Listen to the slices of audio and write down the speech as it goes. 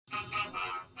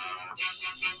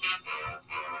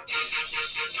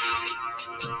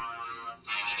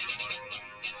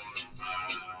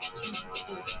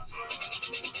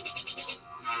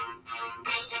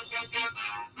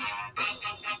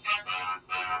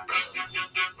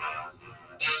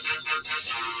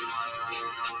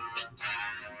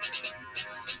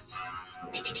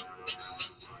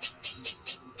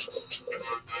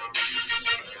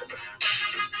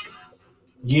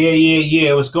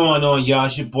Yeah. What's going on, y'all?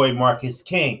 It's your boy Marcus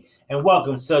King, and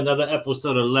welcome to another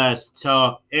episode of Let's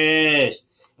Talk Ish.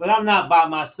 But I'm not by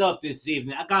myself this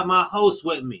evening. I got my host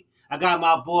with me. I got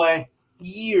my boy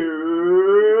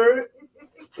here.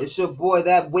 It's your boy,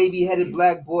 that wavy-headed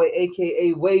black boy,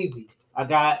 aka Wavy. I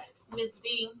got Miss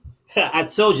B. I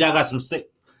told you I got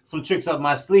some tricks up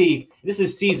my sleeve. This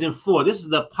is season 4. This is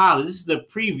the pilot. This is the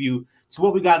preview to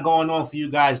what we got going on for you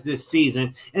guys this season.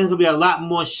 And there's gonna be a lot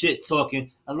more shit talking,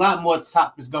 a lot more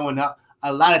topics going up,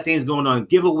 a lot of things going on,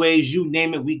 giveaways, you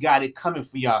name it, we got it coming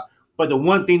for y'all. But the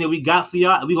one thing that we got for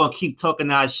y'all, we're gonna keep talking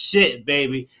our shit,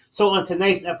 baby. So on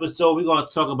tonight's episode, we're gonna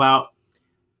talk about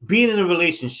being in a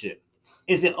relationship.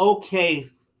 Is it okay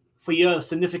for your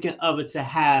significant other to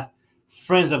have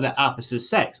friends of the opposite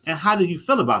sex? And how do you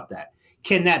feel about that?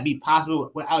 Can that be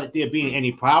possible without there being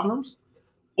any problems?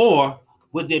 Or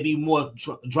would there be more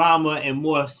drama and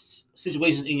more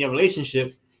situations in your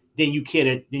relationship than you care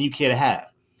to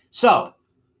have? So,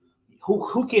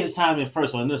 who can chime in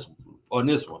first on this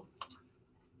one?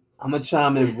 I'm gonna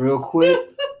chime in real quick.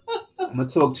 I'm gonna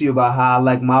talk to you about how I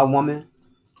like my woman.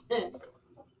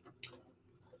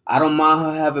 I don't mind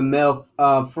her having male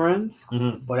friends,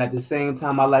 but at the same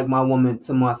time, I like my woman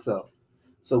to myself.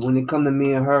 So when it comes to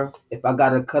me and her, if I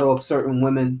gotta cut off certain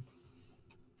women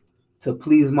to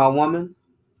please my woman,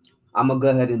 I'm gonna go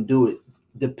ahead and do it,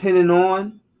 depending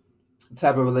on the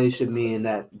type of relationship me and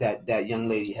that young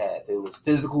lady had. If it was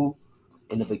physical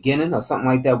in the beginning or something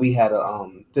like that, we had a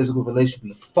physical relationship.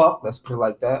 We fucked, let's put it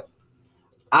like that.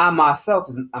 I myself,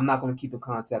 I'm not going to keep in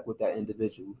contact with that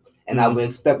individual. And I would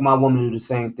expect my woman to do the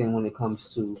same thing when it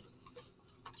comes to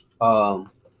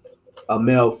a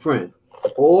male friend.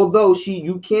 Although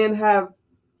you can have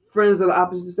friends of the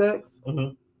opposite sex,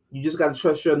 you just got to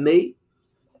trust your mate.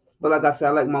 But like I said,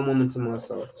 I like my woman to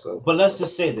myself. So, but let's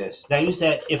just say this. Now you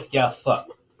said if y'all fuck.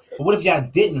 But what if y'all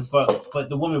didn't fuck, but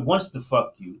the woman wants to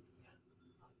fuck you?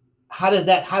 How does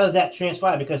that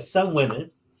transpire? Because some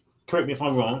women, correct me if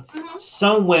I'm wrong,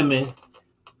 some women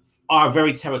are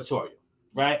very territorial,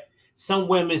 right? Some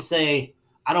women say,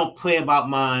 I don't play about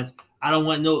mine. I don't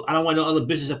want no other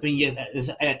bitches up in here.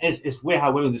 It's weird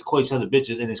how women just call each other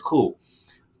bitches and it's cool.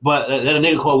 But let a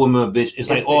nigga call a woman a bitch. It's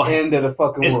like all the end of the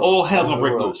fucking it's world. all hell gonna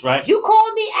break loose, right? You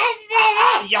call me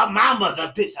your mama's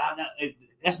a bitch.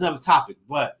 That's another topic,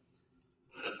 but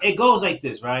it goes like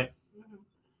this, right?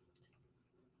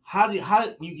 How do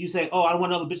you say, oh, I don't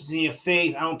want other bitches in your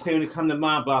face. I don't play when it comes to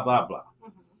mine, blah, blah, blah.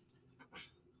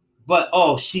 But,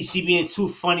 oh, she being too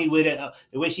funny with it.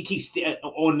 The way she keeps,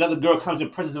 or another girl comes in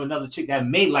presence of another chick that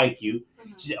may like you.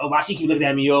 She said, oh, why she keep looking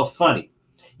at me all funny?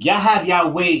 Y'all have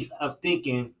y'all ways of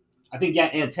thinking. I think y'all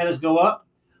antennas go up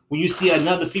when you see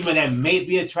another female that may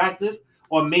be attractive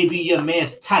or maybe your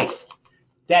man's type.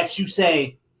 That you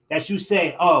say,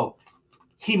 oh,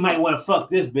 he might want to fuck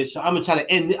this bitch, so I'm gonna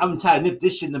try to nip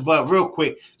this shit in the bud real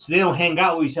quick, so they don't hang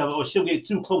out with each other, or she'll get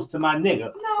too close to my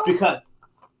nigga. No. Because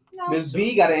Miss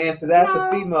B got to answer that.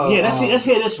 That's the female. Yeah, let's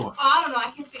hear this one. Oh, I don't know.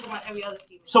 I can't speak about every other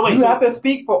female. So wait, you have to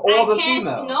speak for all the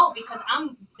females. No, because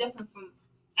I'm different from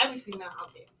every female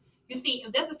out there. You see,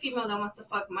 if there's a female that wants to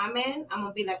fuck my man, I'm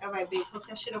gonna be like, all right, babe, hook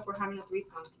that shit up. We're having a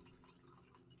threesome.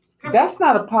 That's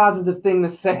not a positive thing to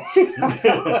say. That's not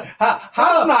good.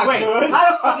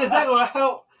 How the fuck is that gonna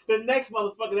help the next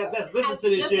motherfucker that's listening to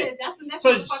this shit? That's the next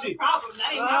motherfucking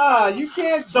problem. You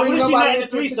can't. So when she not in the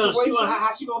threesome, how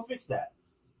she gonna fix that?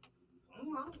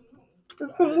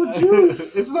 It's no more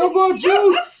juice. It's no more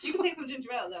juice. You can take some ginger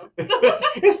ale though.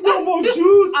 It's no more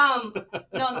juice.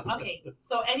 No. Okay.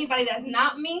 So anybody that's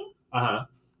not me,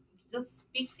 just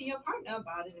speak to your partner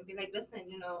about it and be like, listen,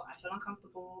 I feel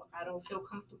uncomfortable. I don't feel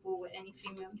comfortable with any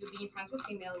female. You're being friends with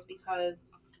females because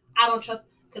I don't trust.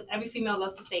 Because every female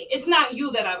loves to say, it's not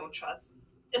you that I don't trust.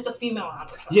 It's the female I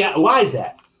don't trust. Yeah. Why is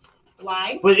that?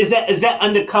 Why? But is that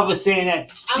undercover saying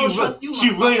that she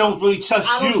really don't trust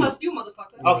you? I don't trust you,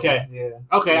 motherfucker. Okay.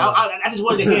 Yeah. Okay. Yeah. I just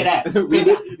wanted to hear that.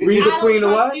 Read between the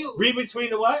what? Read between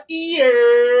the what?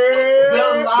 Ears.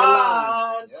 The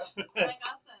lines. Like I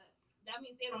said, that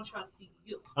means they don't trust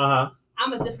you.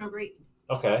 I'm a different breed.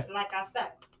 Okay. Like I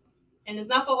said. And it's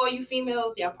not for all you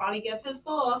females. Y'all probably get pissed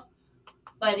off.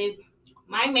 But if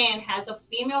my man has a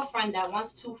female friend that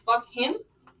wants to fuck him,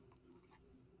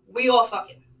 We all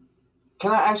fucking.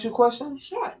 Can I ask you a question?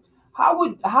 Sure.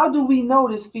 How do we know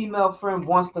this female friend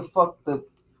wants to fuck the?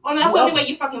 Oh, no, that's the only way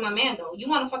you fucking my man though. You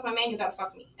want to fuck my man, you gotta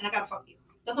fuck me, and I gotta fuck you.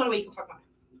 That's the only way you can fuck my man.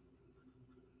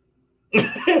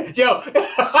 Yo,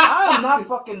 I am not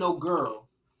fucking no girl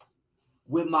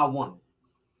with my woman.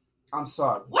 I'm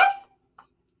sorry. What?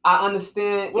 I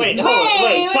understand. Wait, time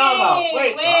out.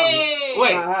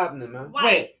 Wait. Not happening, man. Why?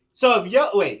 Wait. So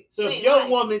if your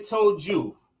woman told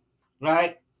you,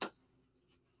 right,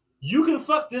 you can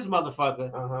fuck this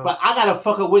motherfucker, but I gotta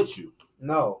fuck her with you.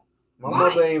 No, my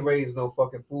mother ain't raised no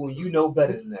fucking fool. You know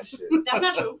better than that shit. That's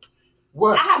not true.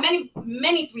 What? I have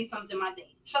many threesomes in my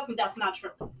day. Trust me, that's not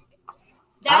true.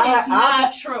 That is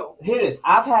not true. Hear this.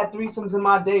 I've had threesomes in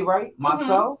my day, right?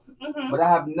 Myself. But I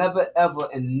have never, ever,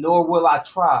 and nor will I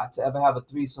try to ever have a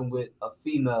threesome with a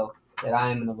female that I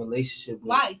am in a relationship with.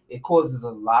 Why? It causes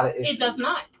a lot of issues. It does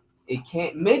not. It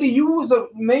can't. Maybe you was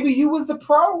the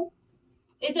pro.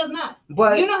 It does not.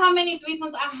 But you know how many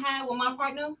threesomes I had with my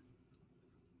partner?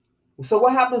 So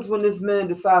what happens when this man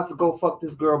decides to go fuck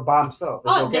this girl by himself?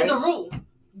 There's a rule.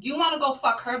 You want to go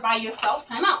fuck her by yourself?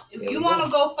 Time out. If you want to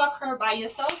go fuck her by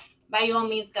yourself, by all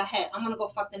means, go ahead. I'm gonna go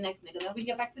fuck the next nigga. Then we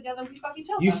get back together and we fuck each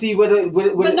other. You see where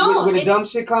the dumb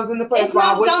shit comes into play? It's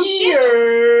not dumb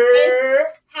shit.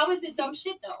 How is it dumb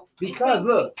shit though? Because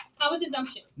look, how is it dumb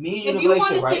shit? Me and if you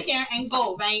want to sit there and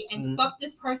go right and fuck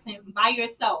this person by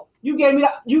yourself, you gave me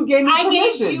permission. I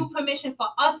gave you permission for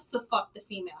us to fuck the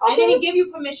female. Okay. I didn't give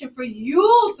you permission for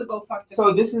you to go fuck the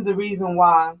female. So this is the reason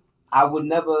why I would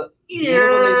never be in a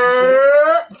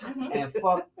relationship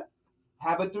and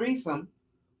have a threesome.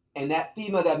 And that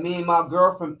female that me and my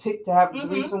girlfriend picked to have a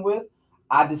threesome with,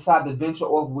 I decided to venture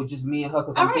off with just me and her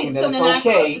because I'm thinking that it's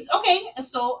okay. Okay,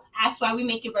 so that's why we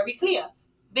make it very clear.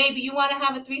 Baby, you want to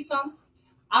have a threesome?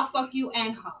 I'll fuck you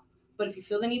and her. But if you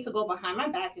feel the need to go behind my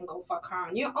back and go fuck her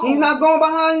on your own. He's not going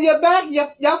behind your back.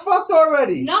 Y'all fucked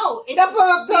already. No. Y'all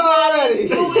fucked already. We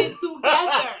gotta do it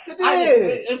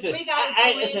together. We gotta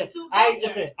do it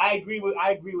together. I agree with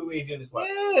Wavy on this part.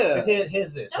 Yeah.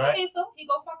 Here's this, right? Okay, so he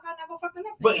go fuck her and I go fuck the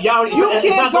next nigga. But y'all,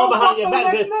 it's not going behind your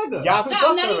back. Y'all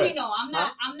fucked already. No, I'm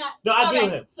not. No, I agree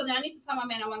with him. So then I need to tell my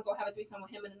man I want to go have a threesome with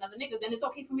him and another nigga. Then it's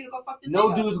okay for me to go fuck this nigga.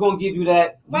 No dude's going to give you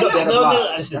that. No.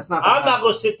 I'm not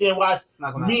going to sit there and watch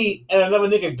me and another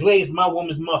nigga glaze my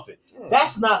woman's muffin. Yeah.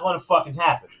 That's not gonna fucking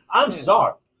happen. I'm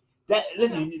sorry.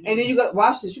 Listen, and then you got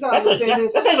watch this. You gotta understand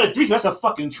this. That's not even a threesome. That's a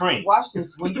fucking train. Watch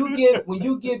this. When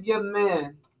you give your man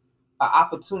an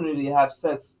opportunity to have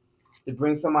sex to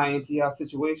bring somebody into your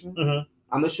situation, I'm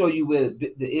gonna show you where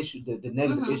the issue, the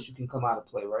negative issue, can come out of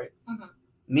play. Right?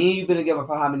 Me and you been together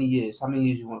for how many years? How many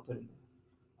years you want to put in there?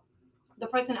 The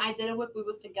person I did it with, we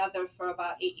was together for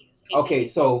about 8 years. Okay,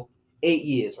 so 8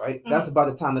 years, right? That's about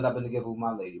the time that I've been together with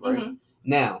my lady, right?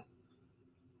 Now,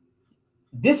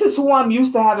 this is who I'm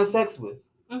used to having sex with.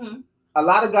 A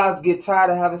lot of guys get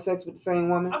tired of having sex with the same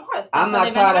woman. Of course. I'm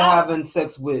not tired of having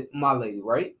sex with my lady,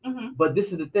 right? But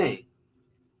this is the thing.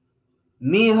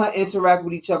 Me and her interact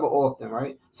with each other often,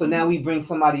 right? So now we bring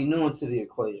somebody new into the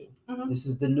equation. This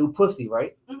is the new pussy,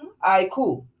 right? All right,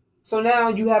 cool. So now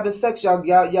you having sex, y'all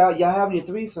having your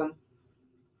threesome.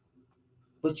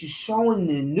 But you're showing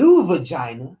the new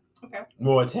vagina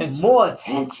more attention.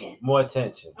 Okay.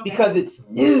 Because it's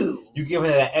new. You giving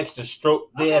it that extra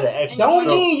stroke. They had an extra Don't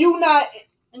stroke. mean you not.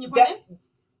 And your partner?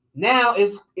 Now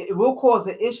it will cause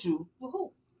an issue. With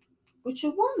who? With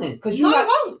your woman. Because you're not.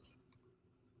 Won't.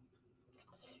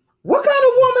 What kind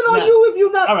of woman are you if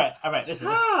you're not? All right. Listen.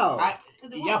 How?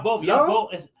 Y'all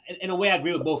both. In a way, I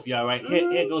agree with both of y'all. Right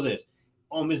here goes this.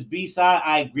 On Miss B side,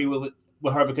 I agree with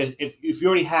her because if you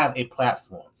already have a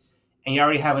platform and you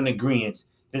already have an agreement,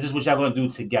 this is what y'all gonna do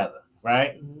together,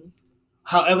 right?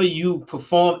 However you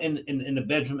perform in the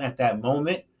bedroom at that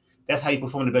moment, that's how you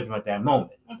perform in the bedroom at that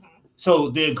moment. So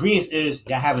the agreement is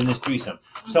y'all having this threesome.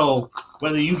 So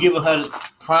whether you giving her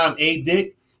prime A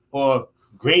dick or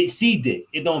grade C dick,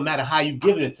 it don't matter how you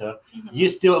giving it to her.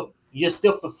 You're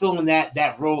still fulfilling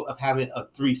that role of having a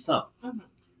threesome.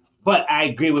 But I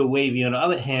agree with Wavy on the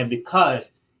other hand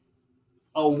because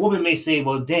a woman may say,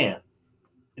 "Well, damn."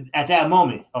 At that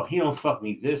moment, oh, he don't fuck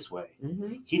me this way.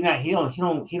 He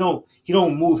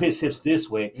don't move his hips this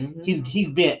way.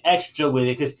 He's being extra with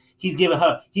it because he's giving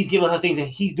her things that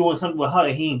he's doing something with her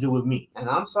that he ain't do with me. And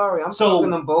I'm sorry, I'm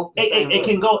fucking them both. It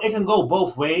can go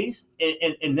both ways.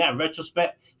 In that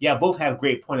retrospect, yeah, both have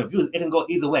great point of views. It can go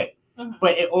either way,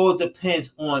 but it all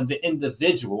depends on the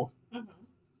individual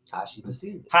how she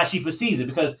perceives it.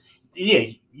 Because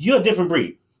you're a different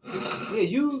breed. Yeah,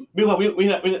 you.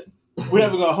 We're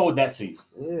never gonna hold that to you.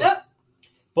 Yeah.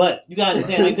 But you gotta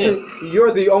understand like this.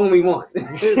 You're the only one.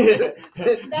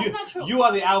 That's not true. You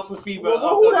are the alpha female.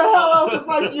 Well, who the hell else is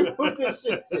like you with this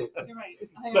shit? You're right.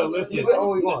 So listen, you're the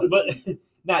only one. But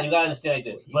now you gotta understand like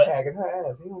this. He But tagging her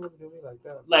ass. He don't look at me like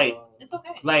that. Like it's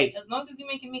okay. Like as long as you're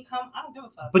making me come, I don't give a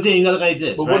fuck. But then you gotta look like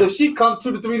this. But right? what if she come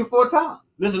 2 to 3 to 4 times?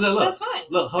 Listen, look. That's fine.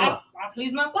 Look, hold on. I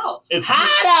please myself.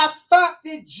 How the fuck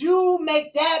did you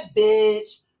make that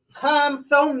bitch come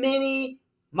so many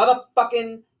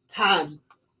motherfucking times?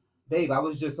 Babe, I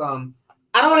was just I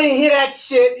don't want to hear that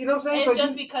shit. You know what I'm saying? It's so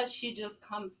just because she just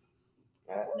comes.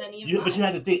 But you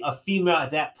have to think a female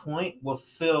at that point will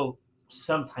feel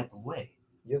some type of way.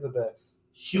 You're the best.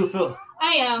 She will feel.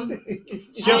 I am.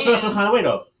 She'll feel some kind of way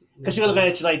though, because she'll look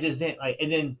at you like this, then,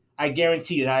 and then I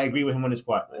guarantee you, and I agree with him on this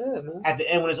part. Yeah, man. At the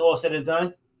end, when it's all said and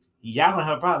done, y'all gonna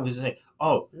have a problem because it's like,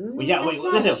 oh, when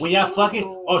y'all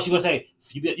fucking, she gonna say,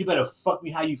 you better fuck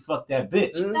me how you fuck that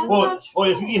bitch, or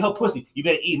if you eat her pussy, you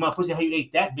better eat my pussy how you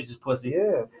ate that bitch's pussy.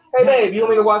 Yeah. Hey, babe, you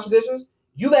want me to wash the dishes?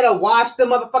 You better wash the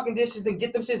motherfucking dishes and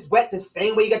get them shits wet the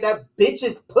same way you got that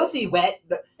bitch's pussy wet.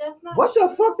 That's not what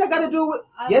the fuck that got to do with?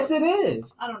 Yes, it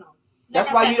is. I don't know.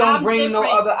 That's why you don't bring no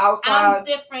other outside. I'm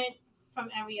different from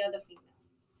every other female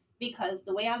because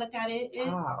the way I look at it is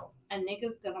a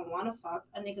nigga's gonna want to fuck,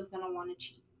 a nigga's gonna want to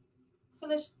cheat. So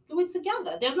let's do it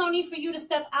together. There's no need for you to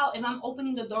step out and I'm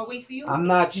opening the doorway for you. I'm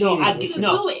not cheating. I get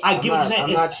what you're saying.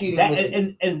 I'm not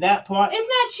cheating. And that part. It's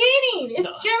not cheating.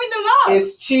 It's sharing the love.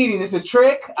 It's cheating. It's a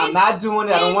trick. I'm not doing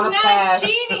it. I don't want to pass.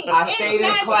 Cheating. I stayed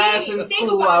in class in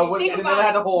school. I never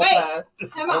had the whole class.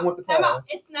 I don't want the pass.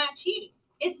 It's not cheating.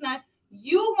 It's not.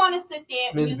 You want to sit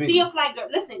there and you see a fly girl.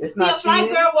 Listen, you see a fly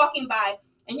girl walking by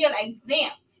and you're like,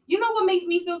 damn. You know what makes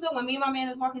me feel good when me and my man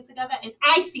is walking together and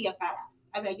I see a fat ass.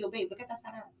 I'm like, yo, babe, look at that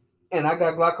fat ass. And I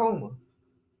got glaucoma.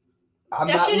 I'm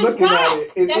that not shit looking is whack. at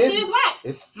it. That shit is whack.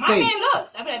 It's my safe. man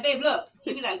looks. I be like, babe, look.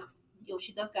 He be like, yo,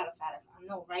 she does got a fat ass. I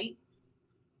know, right?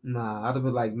 Nah, I'd be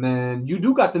like, man, you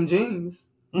do got them jeans.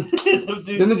 Then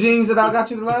the jeans that I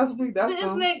got you the last week. That's this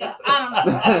them. nigga. I don't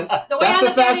know. The way that's I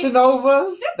the Fashion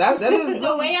Novas. That is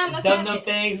the way I look them at it.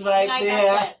 Things right like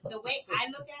there. I said, the way I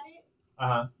look at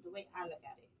it. The way I look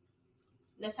at it.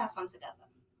 Let's have fun together.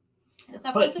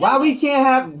 Why we can't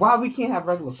have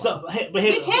regular fun? So, we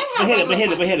can have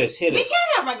hear this. We can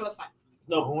have regular fun.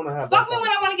 No, I want to have. Fuck me when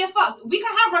I want to get fucked. We can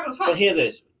have regular fun. But hear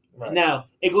this. Right. Now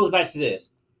it goes back to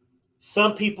this.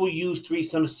 Some people use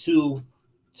threesomes to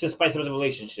spice up the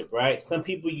relationship, right? Some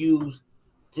people use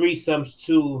threesomes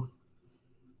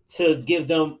to give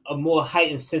them a more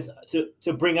heightened sense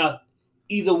to bring out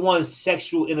either one's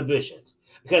sexual inhibitions,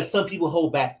 because some people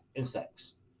hold back in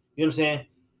sex. You know what I'm saying?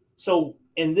 So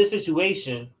in this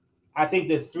situation, I think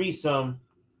the threesome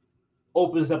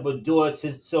opens up a door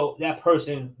to so that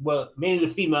person, well, maybe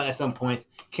the female at some point,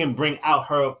 can bring out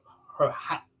her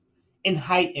and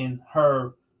heighten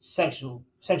her sexual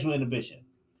inhibition.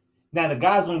 Now the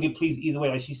guys don't get pleased either way,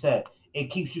 like she said. It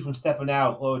keeps you from stepping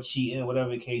out or cheating or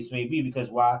whatever the case may be, because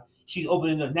why? She's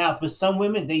opening up. Now for some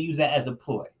women, they use that as a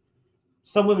ploy.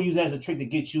 Some women use that as a trick to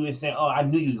get you and say, oh, I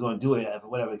knew you was going to do it,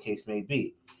 whatever the case may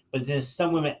be. But then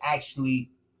some women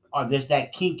actually are just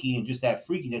that kinky and just that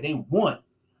freaky that they want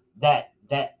that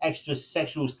extra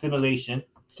sexual stimulation.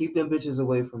 Keep them bitches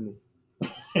away from me.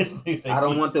 I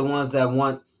don't want the ones that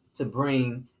want to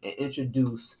bring and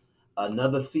introduce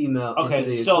another female into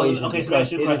the equation. Okay, so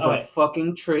it is a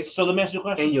fucking trick. So let me ask you a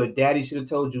question. And your daddy should have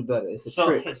told you better. It's a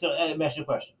trick. So let me ask you a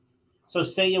question. So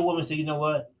say your woman say, you know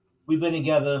what? We've been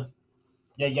together.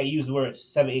 Yeah, use the word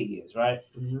 7-8 years, right?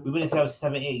 Mm-hmm. We've been together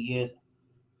 7-8 years.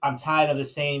 I'm tired of the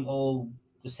same old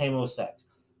sex.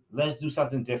 Let's do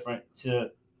something different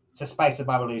to spice up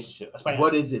our relationship.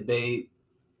 What is it, babe?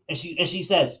 And she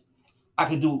says, I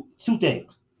could do two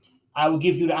things. I will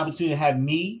give you the opportunity to have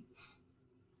me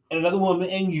and another woman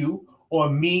and you, or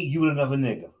me, you and another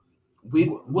nigga. Which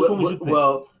one would you pick?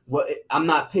 Well, I'm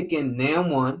not picking nan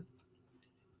one,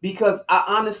 because I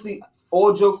honestly,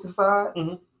 all jokes aside,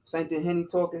 same thing Henny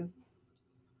talking,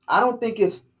 I don't think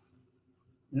it's,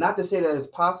 not to say that it's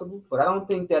possible, but I don't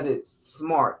think that it's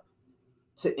smart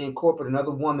to incorporate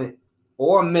another woman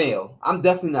or male. I'm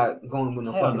definitely not going with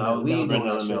no fucking male. We ain't doing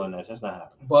another male in that. That's not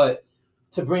happening. But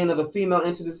to bring another female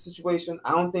into the situation,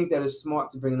 I don't think that it's smart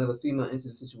to bring another female into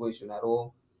the situation at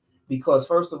all. Because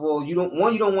first of all, you don't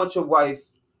want your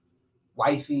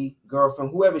wifey,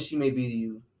 girlfriend, whoever she may be to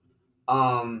you,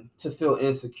 to feel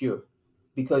insecure.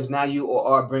 Because now you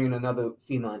are bringing another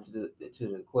female into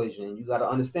the equation. And you got to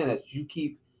understand that you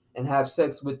keep and have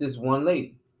sex with this one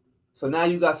lady. So now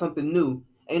you got something new.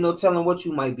 Ain't no telling what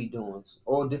you might be doing.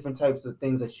 All different types of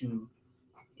things that you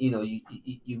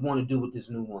want to do with this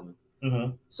new woman.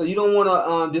 Mm-hmm. So you don't want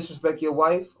to disrespect your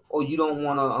wife, or you don't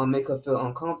want to make her feel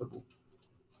uncomfortable.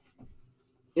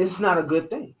 It's not a good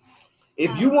thing.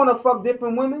 If you want to fuck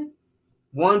different women,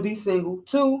 one, be single.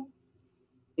 Two,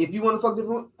 if you want to fuck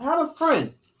different, have a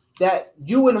friend that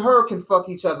you and her can fuck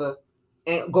each other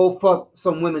and go fuck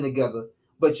some women together.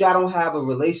 But y'all don't have a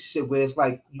relationship where it's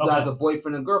like you guys are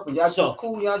boyfriend and girlfriend. Y'all just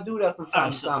cool. Y'all do that from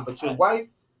time to time. But your wife,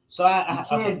 you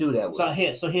can't do that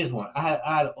with. Here's one. I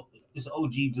had this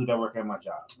OG dude that worked at my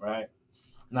job. Right.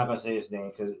 I'm not gonna say his name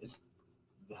because it's.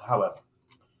 However,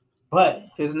 but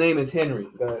his name is Henry.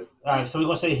 All right, so we're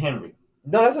gonna say Henry.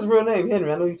 No, that's his real name,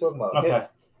 Henry. I know you're talking about. Okay,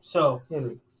 so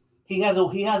Henry. He has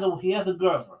a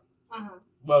girlfriend.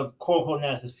 Well, quote unquote,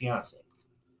 now it's his fiance,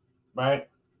 right?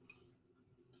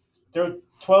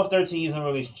 12, 13 years in a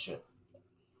relationship.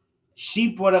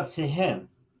 She brought up to him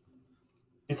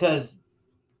because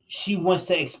she wants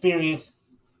to experience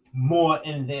more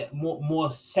in that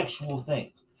more sexual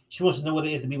things. She wants to know what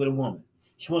it is to be with a woman.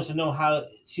 She wants to know how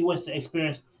she wants to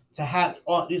experience to have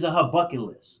all these are her bucket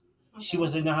lists. Okay. She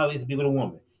wants to know how it is to be with a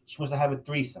woman. She wants to have a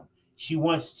threesome. She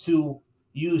wants to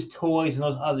use toys and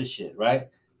those other shit, right?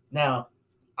 Now,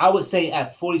 I would say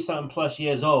at 40-something plus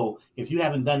years old, if you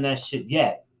haven't done that shit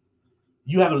yet,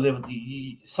 you haven't lived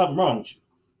something wrong with you.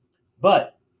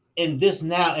 But in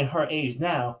her age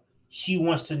now, she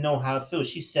wants to know how it feels.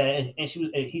 She said, and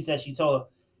she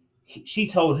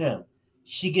told him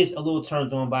she gets a little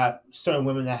turned on by certain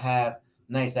women that have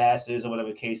nice asses or whatever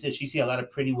the case is. She see a lot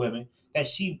of pretty women that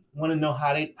she want to know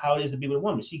how it is to be with a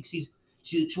woman. She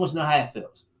wants to know how it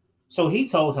feels. So he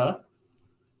told her,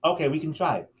 okay, we can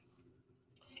try it.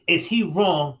 Is he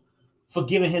wrong for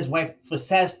giving his wife, for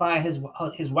satisfying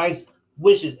his wife's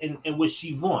wishes and what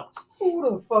she wants? Who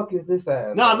the fuck is this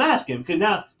ass? No, I'm asking because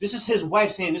now this is his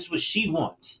wife saying this is what she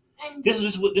wants. This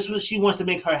is what she wants to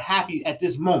make her happy at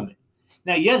this moment.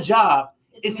 Now your job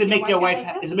is to make your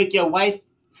wife,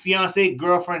 fiance,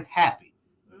 girlfriend happy,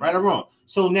 right or wrong.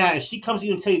 So now if she comes to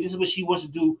you and tell you this is what she wants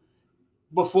to do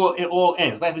before it all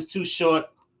ends, life is too short.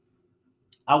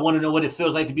 I want to know what it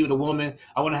feels like to be with a woman.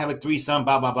 I want to have a threesome,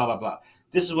 blah, blah, blah, blah, blah.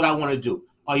 This is what I want to do.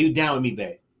 Are you down with me,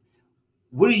 babe?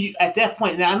 What are you, at that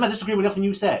point, now I'm not disagreeing with nothing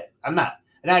you said. I'm not.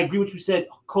 And I agree with what you said.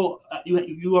 Cole,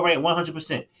 you are right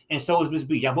 100%. And so is Ms.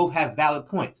 B. Y'all both have valid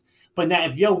points. But now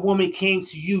if your woman came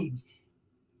to you,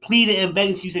 pleaded and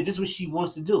begging to you, said this is what she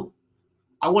wants to do.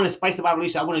 I want to spice up our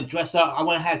relationship. I want to dress up. I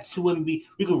want to have two women we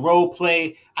could role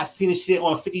play. I seen this shit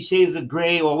on 50 Shades of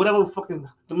Grey or whatever fucking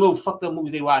the little fucked up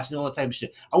movies they watch and all that type of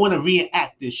shit. I want to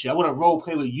reenact this shit. I want to role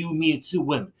play with you, me, and two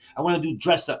women. I want to do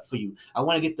dress up for you. I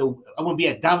want to be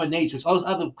a dominatrix, all this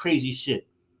other crazy shit.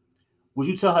 Would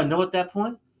you tell her no at that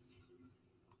point?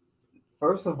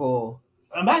 First of all,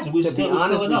 imagine to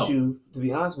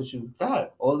be honest with you, God,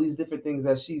 all these different things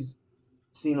that she's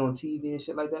seen on TV and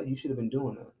shit like that, you should have been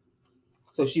doing that.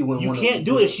 So she wouldn't. You can't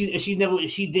do it if she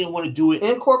didn't want to do it.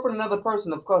 Incorporate another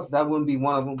person, of course, that wouldn't be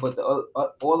one of them. But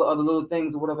all the other little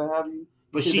things or whatever have you.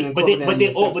 But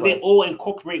they all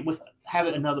incorporate with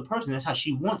having another person. That's how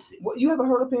she wants it. Well, you ever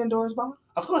heard of Pandora's Box?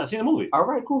 Of course, I've seen the movie. All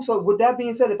right, cool. So with that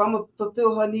being said, if I'm gonna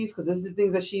fulfill her needs, because this is the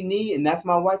things that she needs, and that's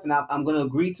my wife, and I'm gonna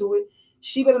agree to it,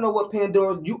 she better know what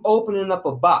Pandora. You opening up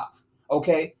a box,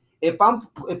 okay? If I'm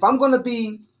gonna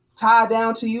be tied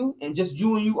down to you, and just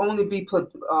you and you only be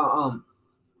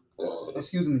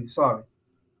excuse me, sorry.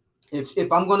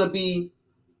 If I'm gonna be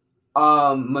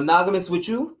monogamous with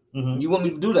you, you want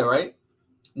me to do that, right?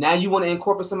 Now you want to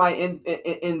incorporate somebody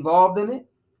involved in it.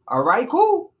 All right,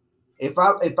 cool. If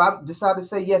I decide to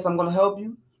say yes, I'm gonna help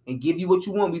you and give you what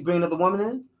you want. We bring another woman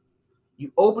in.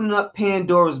 You opening up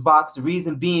Pandora's box. The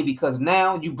reason being because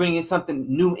now you bring in something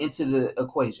new into the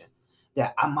equation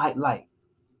that I might like.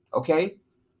 Okay.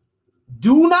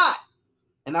 Do not,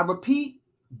 and I repeat,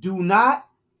 do not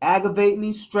aggravate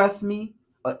me, stress me,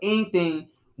 or anything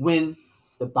when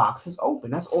the box is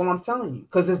open. That's all I'm telling you.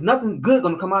 Because there's nothing good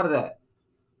going to come out of that.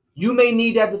 You may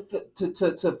need that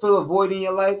to fill a void in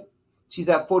your life. She's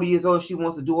at 40 years old. She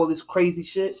wants to do all this crazy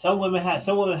shit. Some women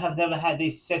have never had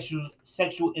their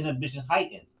sexual inhibitions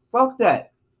heightened. Fuck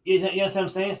that. You know what I'm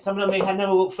saying? Some of them may have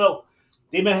never felt.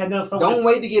 They may have never felt. Don't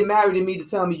wait to get married to me to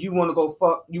tell me you want to go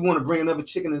fuck. You want to bring another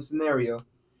chick in the scenario.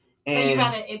 And so you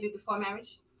rather it be before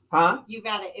marriage? Huh? You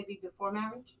rather it be before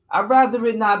marriage? I'd rather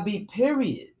it not be.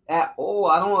 Period. At all.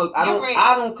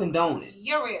 I don't condone it.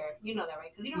 You're rare. You know that,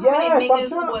 right? Because you know how many niggas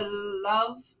who would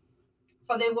love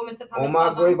for their women to come on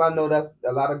my grave. I know that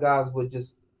a lot of guys would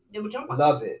just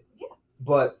love it. Yeah.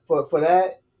 But for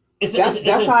that,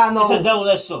 that's how I know it's a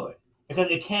double-edged sword because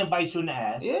it can bite you in the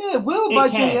ass. Yeah, it will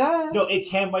bite you in the ass. No, it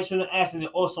can bite you in the ass, and it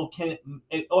also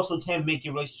can make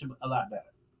your relationship a lot better.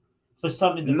 For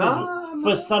some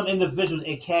individuals,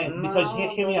 it can because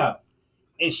hear me out.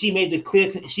 And she made the clear,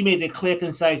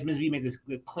 concise. Ms. B made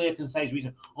the clear, concise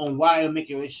reason on why it'll make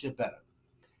your relationship better.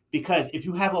 Because if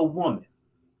you have a woman,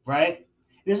 right?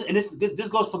 This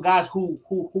goes for guys who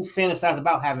fantasize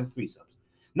about having threesomes.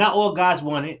 Not all guys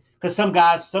want it, because some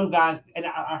guys, and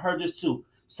I heard this too.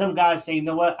 Some guys say, you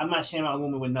know what? I'm not sharing my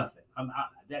woman with nothing.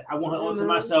 I want her all to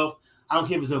myself. I don't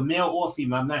care if it's a male or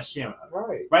female. I'm not sharing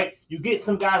her. Right? You get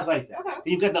some guys like that. Okay.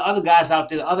 Then you got the other guys out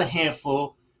there, the other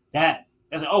handful that's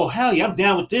like, oh hell yeah, I'm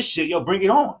down with this shit. Yo, bring it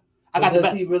on. I got the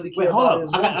best. Wait, hold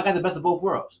up. I got the best of both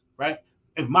worlds. Right?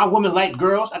 If my woman like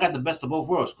girls, I got the best of both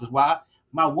worlds. Because why?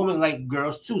 My woman like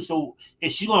girls too. So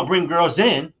if she's gonna bring girls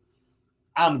in,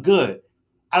 I'm good.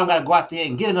 I don't gotta go out there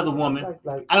and get another woman.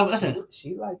 I don't listen.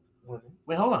 She like women.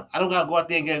 Wait, hold on. I don't gotta go out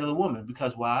there and get another woman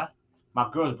because why? My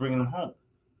girl's bringing them home.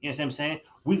 You know what I'm saying?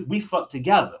 We fuck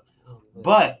together.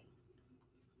 But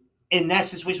in that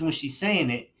situation when she's saying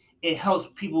it, it helps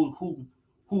people who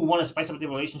want to spice up their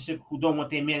relationship, who don't want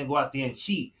their man to go out there and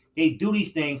cheat. They do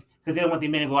these things because they don't want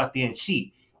their man to go out there and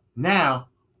cheat. Now,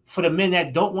 for the men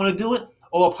that don't want to do it,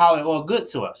 all power and all good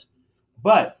to us.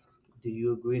 But do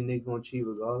you agree nigga gonna cheat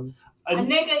regardless? A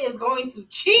nigga is going to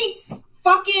cheat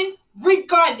fucking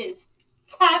regardless.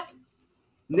 Tap.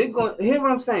 Nigga gonna hear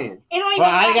what I'm saying. Well,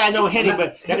 I ain't got no hitting,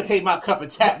 but they can take my cup and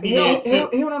tap me. Hear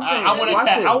what I'm saying. I want to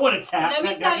tap. I want to tap. Let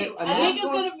me tell you, a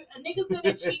nigga's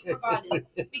gonna cheat regardless.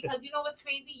 Because you know what's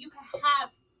crazy? You can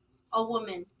have a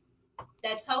woman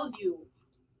that tells you,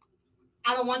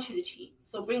 I don't want you to cheat.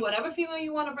 So bring whatever female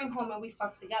you want to bring home and we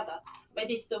fuck together. But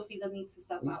they still feel the need to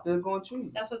step out. You still gonna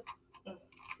cheat. That's what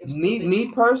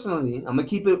me personally, I'm gonna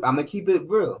keep it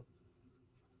real.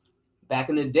 Back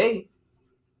in the day,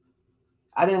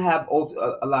 I didn't have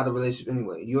a lot of relationships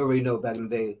anyway. You already know back in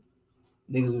the day,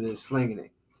 niggas were just slinging it.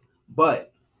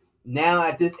 But now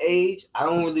at this age, I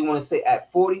don't really want to say at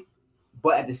 40,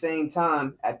 but at the same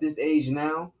time, at this age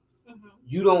now,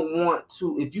 you don't want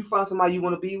to, if you find somebody you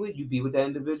want to be with, you be with that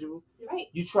individual. Right.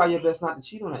 You try your best not to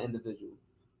cheat on that individual.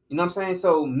 You know what I'm saying?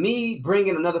 So me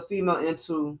bringing another female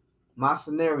into my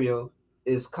scenario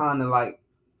is kind of like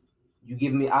you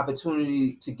giving me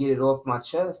opportunity to get it off my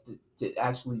chest to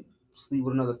actually sleep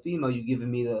with another female. You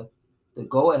giving me the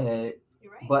go ahead.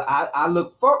 You're right. But I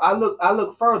look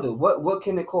further. What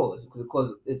can it cause?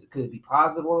 Could it be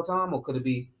positive all the time, or could it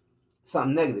be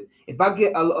something negative? If I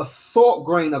get a salt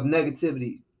grain of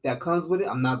negativity that comes with it,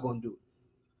 I'm not going to do it.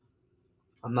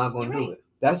 I'm not going to do it.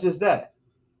 That's just that.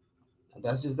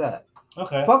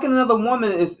 Okay. Fucking another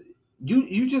woman is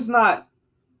you just not.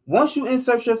 Once you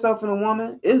insert yourself in a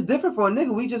woman, it's different for a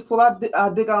nigga. We just pull our dick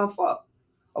out and fuck.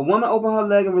 A woman open her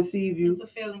leg and receive you. It's for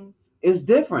feelings. It's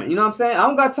different. You know what I'm saying? I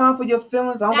don't got time for your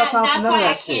feelings. I don't got time for none of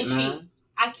that shit, man.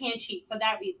 I can't cheat for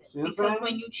that reason. Because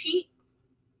when you cheat,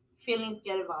 feelings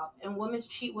get involved, and women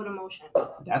cheat with emotion.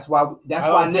 That's why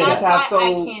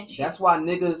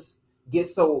niggas get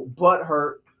so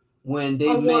butthurt when they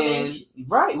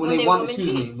when they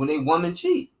woman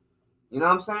cheat. You know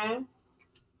what I'm saying?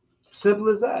 Simple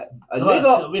as that. A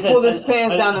nigga pull his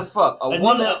pants down and fuck. A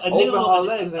woman open her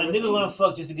legs and a nigga gonna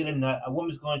fuck just to get a nut. A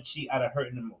woman's gonna cheat out of hurt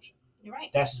and emotion. You're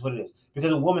right. That's just what it is.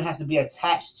 Because a woman has to be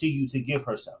attached to you to give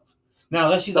herself. Now,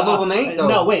 unless she's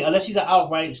unless she's an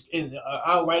outright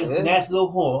nasty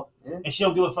little whore, and she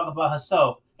don't give a fuck about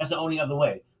herself, that's the only other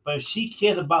way. But if she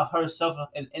cares about herself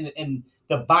and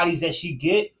the bodies that she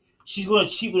get, she's going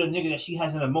to cheat with a nigga that she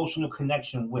has an emotional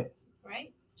connection with.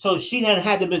 Right. So she done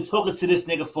had to been talking to this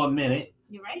nigga for a minute.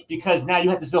 You're right. Because now you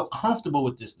have to feel comfortable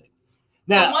with this nigga.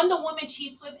 Now, the one the woman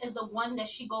cheats with is the one that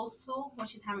she goes to when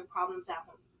she's having problems at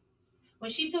home.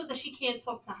 When she feels that she can't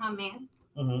talk to her man,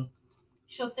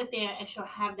 she'll sit there and she'll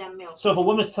have that male. So if a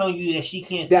woman's telling you that she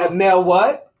can't that male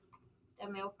what?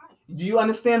 That male friend. Do you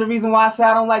understand the reason why I say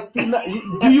I don't like female?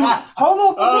 Do you hold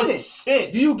on for a minute?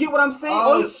 Shit. Do you get what I'm saying?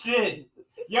 Oh shit.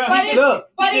 Yeah,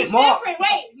 but it's different.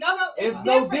 Wait, no, it's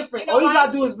no different. All you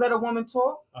gotta do is let a woman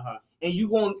talk, and you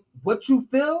going what you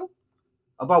feel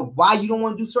about why you don't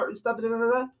want to do certain stuff.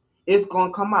 It's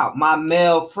gonna come out. My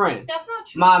male friend. That's not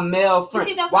true. My male friend.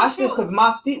 See, watch this, because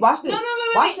my feet. Watch this. No,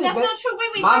 watch this. That's not true.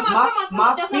 Wait.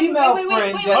 My female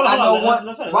friend that I know what.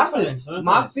 Watch this.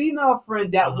 My female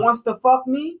friend that wants to fuck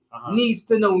me needs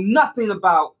to know nothing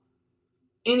about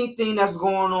anything that's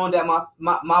going on that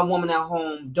my woman at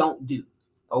home don't do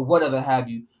or whatever have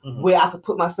you. Where I could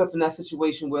put myself in that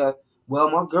situation where,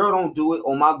 well, my girl don't do it,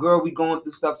 or my girl we going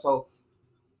through stuff, so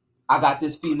I got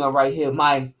this female right here,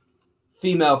 my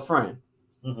female friend.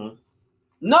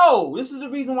 No, this is the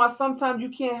reason why sometimes you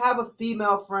can't have a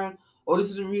female friend, or this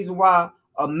is the reason why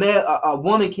a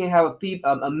woman can't have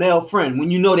a male friend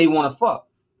when you know they want to fuck.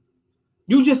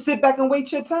 You just sit back and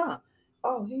wait your time.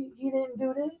 Oh, he didn't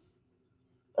do this,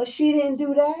 or she didn't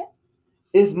do that.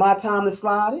 It's my time to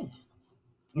slide in.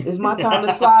 It's my time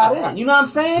to slide in. You know what I'm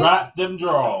saying? Drop them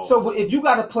draws. So if you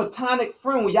got a platonic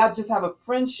friend where y'all just have a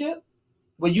friendship,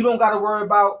 where you don't got to worry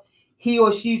about he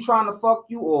or she trying to fuck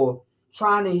you or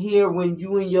trying to hear when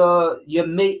you and your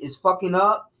mate is fucking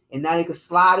up, and now they can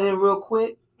slide in real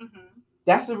quick. Mm-hmm.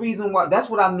 That's the reason why. That's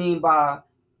what I mean by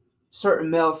certain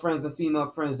male friends and female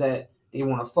friends that they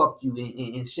want to fuck you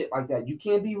and shit like that. You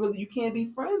can't be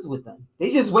friends with them. They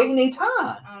just waiting their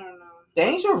time. I don't know. They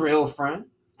ain't your real friend.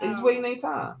 They just waiting their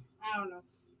time. I don't know.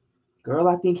 Girl,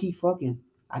 I think he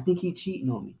cheating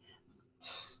on me.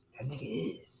 That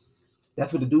nigga is.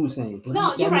 That's what the dude's saying.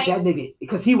 No, you're right. That nigga,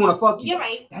 because he want to fuck you. You're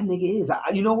right. That nigga is.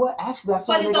 You know what? Actually, I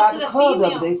saw they got the club the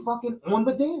other day fucking on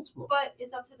the dance floor. But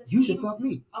it's up to the You should fuck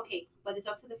me. Okay, but it's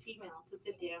up to the female to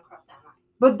sit there and cross that line.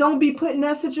 But don't be put in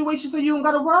that situation so you don't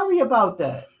got to worry about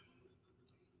that.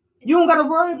 You don't got to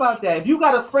worry about that. If you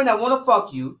got a friend that want to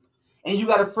fuck you, and you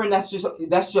got a friend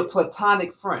that's your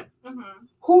platonic friend,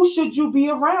 who should you be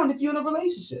around if you're in a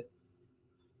relationship?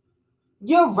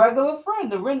 Your regular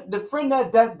friend, the friend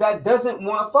that doesn't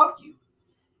want to fuck you.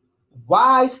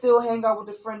 Why still hang out with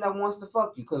the friend that wants to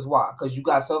fuck you? Because why? Because you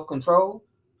got self-control?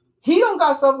 He don't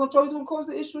got self-control. He's going to cause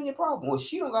the issue in your problem. Or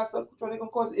she don't got self-control. They're going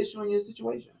to cause the issue in your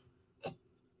situation.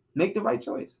 Make the right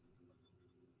choice.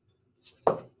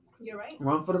 You're right.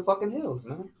 Run for the fucking hills,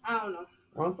 man. I don't know.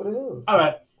 Run for the hills. All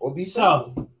right. Or be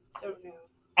so.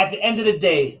 At the end of the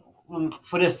day,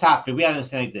 for this topic, we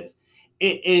understand this.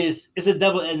 It's a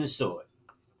double-edged sword.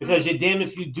 Because you're damned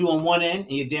if you do on one end,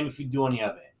 and you're damned if you do on the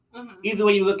other end. Mm-hmm. Either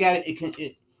way you look at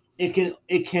it,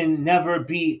 it can never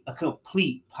be a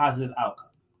complete positive outcome.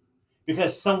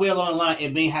 Because somewhere along the line,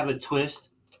 it may have a twist,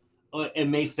 or it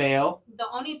may fail. The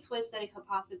only twist that it could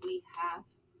possibly have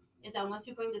is that once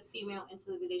you bring this female into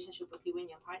the relationship with you and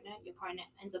your partner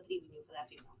ends up leaving you for that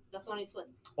female. That's the only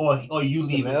twist. Or you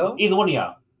leave it. Either one of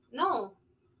y'all. No.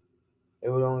 It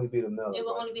would only be the male. It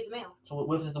will only be the male. So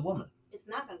what if it's the woman? It's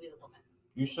not going to be the woman.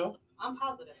 You sure? I'm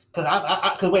positive.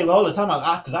 Because wait, hold on, time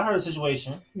out. Because I heard a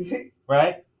situation,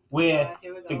 right, where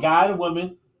the guy and the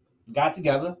woman got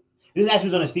together. This actually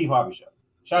was on the Steve Harvey show.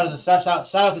 Shout out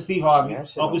to Steve Harvey,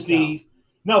 Uncle Steve.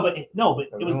 No, but it was.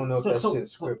 Don't know if that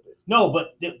shit's scripted. No,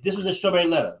 but this was a strawberry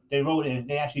letter. They wrote in.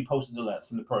 They actually posted the letter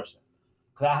from the person.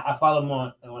 Because I follow him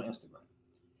on Instagram.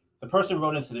 The person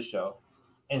wrote into the show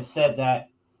and said that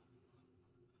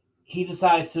he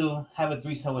decided to have a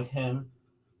threesome with him,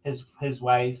 his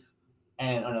wife,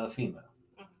 and another female.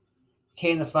 Mm-hmm.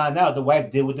 Came to find out, the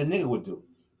wife did what the nigga would do.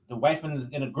 The wife and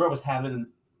the girl was having,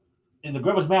 and the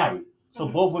girl was married. So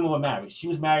both women were married. She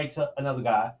was married to another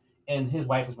guy, and his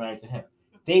wife was married to him.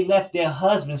 They left their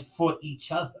husbands for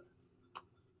each other.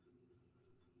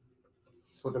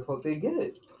 That's what the fuck they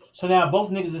did. So now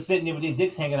both niggas are sitting there with their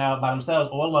dicks hanging out by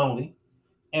themselves or lonely,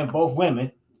 and both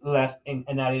women left and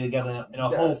now they're together in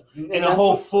a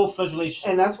whole full-fledged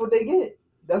relationship. And that's what they get.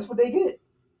 That's what they get.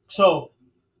 So,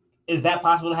 is that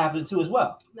possible to happen too as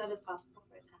well? That is possible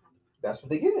for it to happen. That's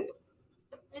what they get.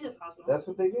 It is possible. That's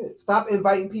what they get. Stop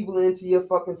inviting people into your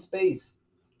fucking space.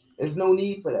 There's no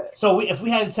need for that. So if we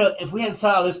had to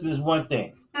tell our listeners one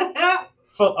thing,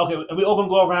 okay, we all gonna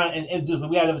go around and do, but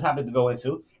we have another topic to go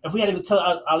into. If we had to tell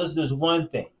our listeners one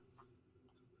thing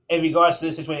in regards to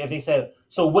this situation, if they said,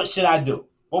 "So what should I do?"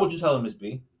 What would you tell them, Miss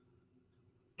B?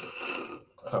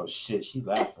 Oh shit, she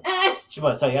laughing. She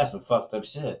about to tell you that's some fucked up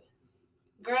shit.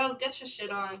 Girls, get your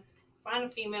shit on. Find a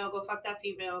female, go fuck that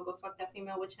female,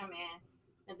 with your man.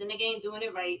 If the nigga ain't doing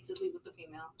it right, just leave with the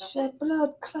female. Shed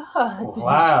blood clot.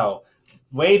 Wow.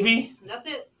 Wavy? That's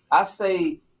it. I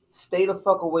say stay the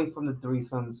fuck away from the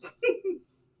threesomes.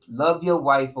 Love your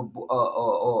wife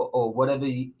or whatever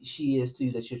she is to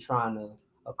you that you're trying to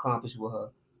accomplish with her.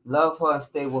 Love her and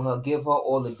stay with her. Give her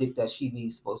all the dick that she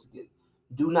needs supposed to get.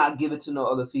 Do not give it to no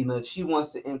other female. If she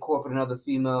wants to incorporate another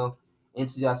female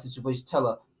into your situation, tell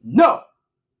her no.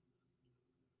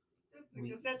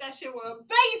 You said that shit with a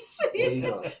bass.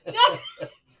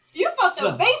 You fucked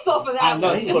the bass off of that. I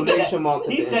know. He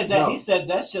said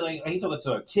that shit like he talking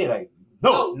to a kid. Like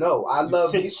no, I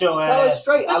love you. Tell her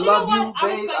straight. But I love you,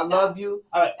 babe. I love you.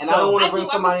 All right, and I don't want to bring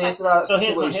somebody into that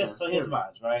situation. Here's mine,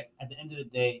 right? At the end of the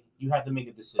day, you have to make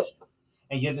a decision,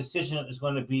 and your decision is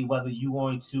going to be whether you're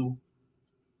going to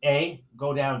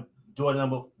go down door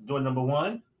number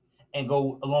one and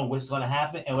go along with what's going to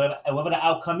happen, and whatever the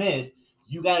outcome is,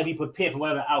 you got to be prepared for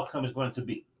whatever the outcome is going to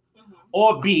be. Mm-hmm.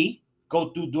 Or B, go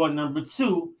through door number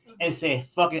two and say,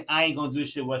 fuck it, I ain't going to do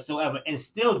this shit whatsoever, and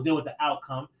still deal with the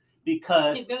outcome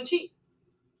because he's going to cheat.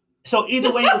 So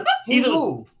either way, he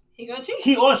going to cheat.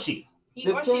 He or she.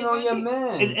 Depends on your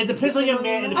man. It depends on your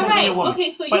man. It depends on your woman.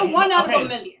 Okay, so you're one out of a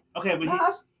million. Okay, but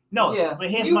but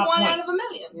here's you my one point. out of a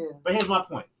million. Yeah. But here's my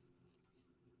point.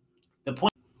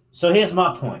 So here's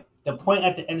my point. The point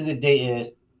at the end of the day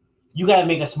is you got to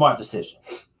make a smart decision.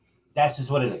 That's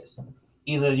just what it is.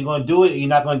 Either you're going to do it or you're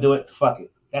not going to do it. Fuck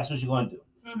it. That's what you're going to do.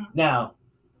 Mm-hmm. Now,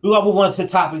 we're going to move on to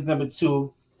topic number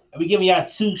 2. And we're giving y'all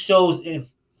 2 shows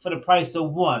for the price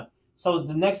of 1. So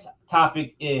the next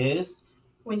topic is...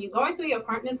 When you're going through your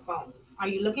partner's phone, are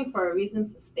you looking for a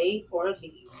reason to stay or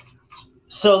leave?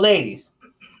 So, ladies,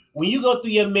 when you go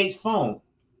through your mate's phone,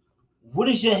 what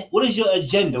is your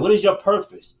agenda? What is your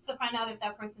purpose? To find out if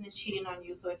that person is cheating on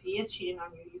you. So if he is cheating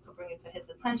on you, you can bring it to his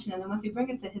attention. And then once you bring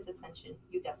it to his attention,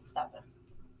 you got to stop him.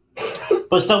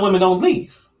 But some women don't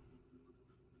leave.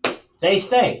 They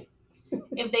stay.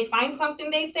 If they find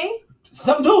something, they stay?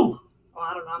 Some do. Oh,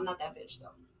 I don't know. I'm not that bitch,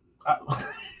 though.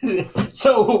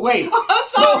 So, wait. Boy, I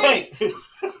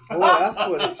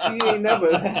swear, she ain't never...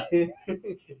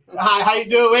 How you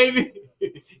doing, baby?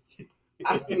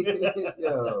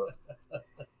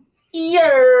 Yo.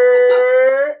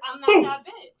 I'm not that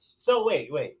bitch. So wait.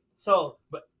 So,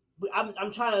 but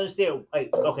I'm trying to understand.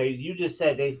 Like, okay, you just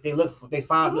said they look to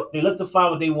find what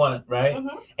they want, right?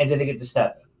 Mm-hmm. And then they get to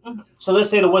step. Mm-hmm. So let's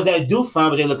say the ones that do find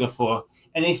what they're looking for,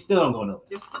 and they still don't go nowhere.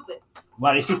 They're stupid.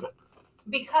 Why are they stupid?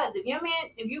 Because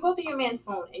if you go through your man's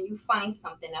phone and you find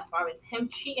something as far as him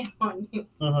cheating on you,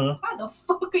 why the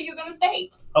fuck are you gonna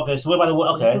stay? Okay, so what about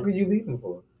what are you leaving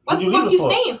for? What the fuck are you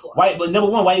staying for? Why? But number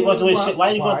one, why are you going through his shit? Why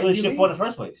are you going through his shit for in the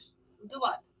first place? Do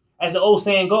what? As the old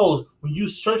saying goes, when you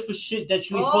search for shit that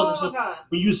you ain't supposed to,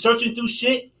 when you searching through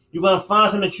shit, you're gonna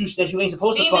find something that you ain't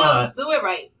supposed to find. Do it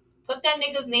right. Put that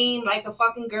nigga's name like a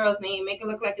fucking girl's name. Make it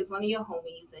look like it's one of your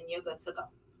homies, and you're good to go.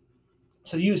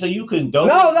 So you condone?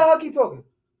 No, let her keep talking.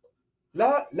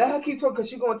 Let her keep talking because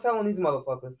she's gonna tell on these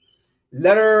motherfuckers.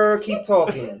 Let her keep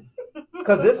talking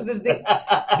because this is the thing.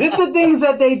 This is the things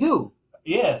that they do.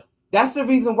 Yeah. That's the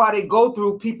reason why they go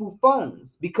through people's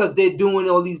phones because they're doing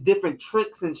all these different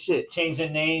tricks and shit.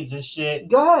 Changing names and shit.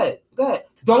 Go ahead.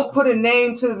 Don't put a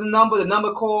name to the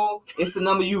number call. It's the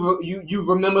number you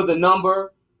remember the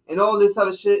number and all this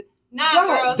other shit. Nah,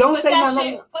 girls, don't say that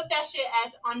shit. Put that shit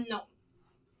as unknown.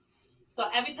 So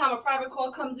every time a private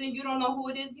call comes in, you don't know who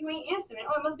it is. You ain't answering.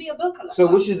 Oh, it must be a bill collector. So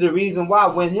which is the reason why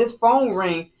when his phone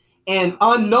ring and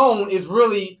unknown is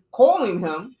really calling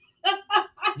him.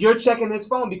 You're checking his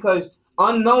phone because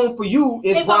unknown for you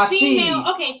is Rashid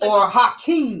or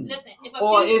Hakeem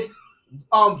or it's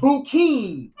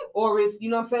Bukeem or it's, you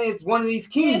know what I'm saying, it's one of these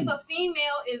kings. If a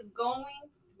female is going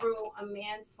through a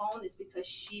man's phone, it's because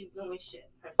she's doing shit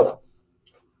herself.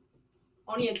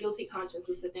 Only a guilty conscience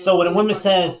will sit there. So when a woman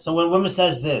says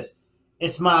this,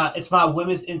 it's my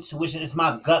women's intuition, it's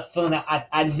my gut feeling that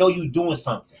I know you doing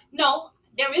something. No,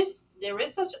 there is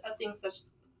such a thing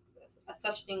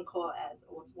called as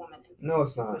a woman intuition. No,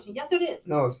 it's not. Yes, it is.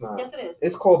 No, it's not. Yes, it is.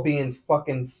 It's called being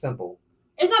fucking simple.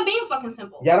 It's not being fucking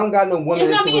simple. Y'all don't got no woman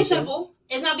intuition. It's not being simple.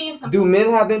 It's not being simple. Do men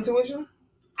have intuition?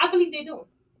 I believe they do.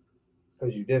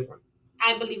 Because you're different.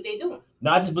 I believe they do.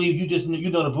 No, I just believe you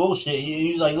know the bullshit.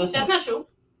 You like, listen. That's not true.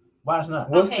 Why it's not?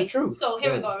 What's the truth? So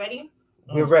here we go. Ready?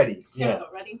 We're ready. Yeah.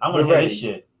 Ready? I'm gonna hear this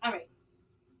shit. All right.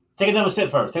 Take another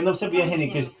sip first. Take another sip of your Henny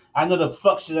because I know the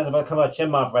fuck shit that's about to come out your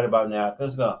mouth right about now.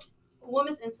 Let's go.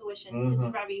 Woman's intuition is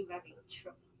very, very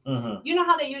true. Mm-hmm. You know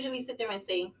how they usually sit there and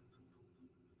say,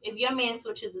 if your man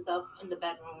switches his up in the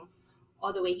bedroom,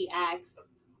 or the way he acts,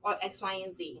 or X, Y,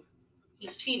 and Z,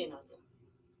 he's cheating on you.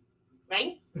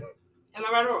 Right? Am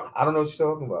I right or wrong? I don't know what you're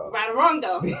talking about. Right or wrong,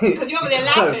 though. Because you're over there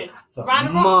laughing. Right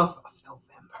or wrong? Month of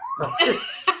November.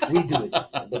 We do it.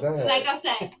 Go ahead. Like I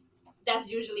said, that's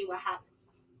usually what happens.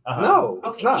 Uh-huh. No,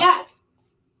 it's not. Yes.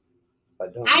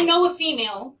 I know a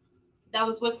female that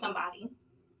was with somebody.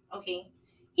 Okay.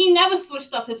 He never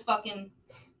switched up his fucking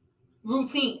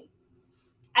routine.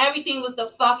 Everything was the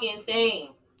fucking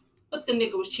same. But the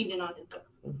nigga was cheating on his girl.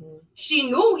 Mm-hmm.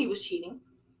 She knew he was cheating.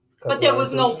 But there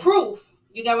was no proof.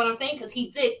 You get what I'm saying? Because he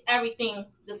did everything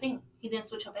the same. He didn't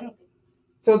switch up anything.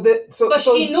 But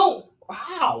she knew.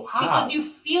 How? Because you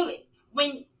feel it.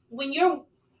 When you're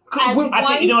you know what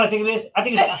I think it is? I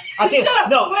think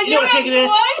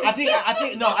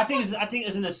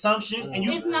it's an assumption. And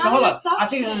it's not an assumption. I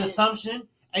think it's an assumption.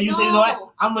 And you say, you know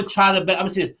what? I'm gonna try to bet. I'm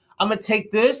gonna say this. I'm gonna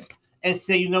take this and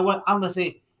say, you know what? I'm gonna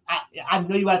say, I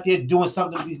know you out there doing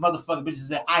something with these motherfucking bitches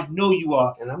that I know you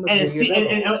are. And see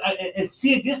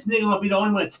if this nigga gonna be the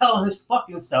only one to tell his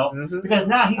fucking self because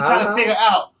now he's trying to figure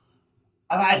out.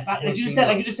 Like you just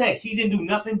said, he didn't do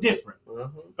nothing different.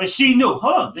 But she knew.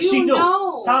 Hold on. She knew.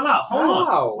 Time out. Hold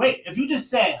on. Wait. If you just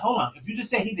said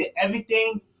he did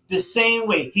everything the same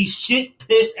way. He shit,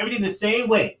 pissed, everything the same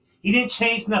way. He didn't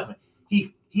change nothing.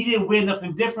 He didn't wear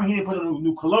nothing different. He didn't put a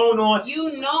new cologne on.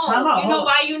 You know.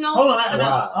 Why you know? Hold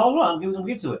on. I'm gonna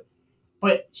get to it.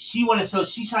 But she's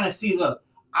trying to see, look,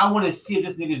 I want to see if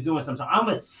this nigga's doing something. I'm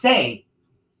going to say,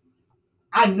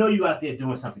 I know you out there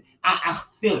doing something. I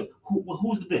feel it.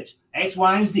 Who's the bitch? X,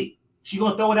 Y, and Z. She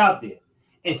going to throw it out there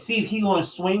and see if he going to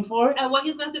swing for it. And what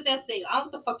he's going to sit there and say, I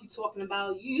don't know what the fuck you talking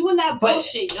about. You and that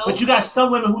bullshit, yo. But you got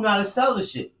some women who know how to sell the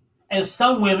shit. And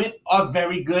some women are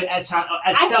very good at selling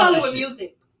I sell it with shit.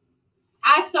 music.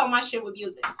 I sell my shit with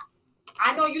music.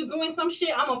 I know you doing some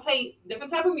shit. I'm going to play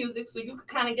different type of music so you can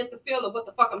kind of get the feel of what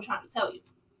the fuck I'm trying to tell you.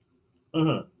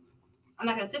 Mm-hmm. I'm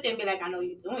not going to sit there and be like, I know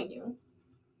you're doing you.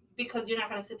 Because you're not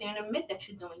going to sit there and admit that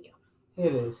you're doing you.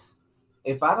 It is.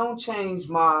 If I don't change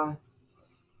my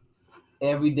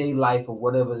everyday life or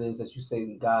whatever it is that you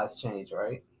say God's changed,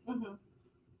 right? Mm-hmm.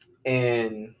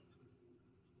 And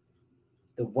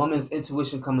the woman's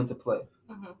intuition come into play.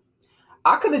 Mm-hmm.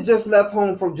 I could have just left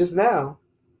home from just now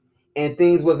and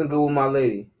things wasn't good with my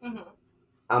lady. Mm-hmm.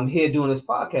 I'm here doing this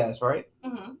podcast, right?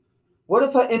 Mm-hmm. What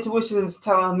if her intuition is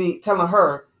telling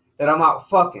her that I'm out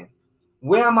fucking?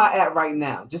 Where am I at right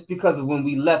now? Just because of when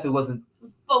we left, it wasn't.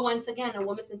 But once again, a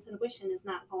woman's intuition is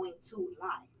not going to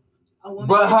lie.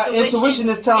 But her intuition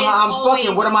is telling her I'm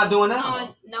fucking. What am I doing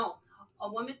now? No.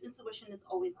 A woman's intuition is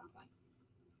always on point.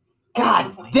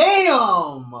 God damn!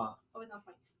 Always on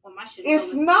point. Well, my shit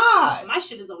is not. My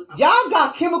shit is always on point. Y'all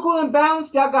got chemical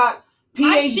imbalance. Y'all got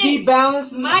PhD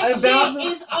balance. My shit is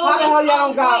always How the hell y'all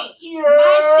don't got? My shit is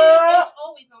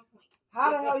always on point.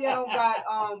 How the hell y'all don't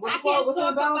got what's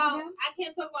the balance again? I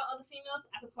can't talk about other females.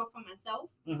 I can talk for myself.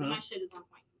 Mm-hmm. My shit is on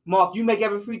point. Mark, you make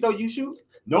every free throw you shoot?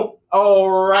 Nope.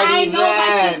 Alrighty I know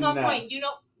my shit is on point. You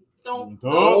don't do it. Don't do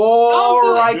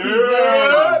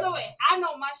it. I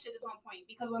know my shit is on point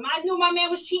because when I knew my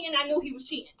man was cheating, I knew he was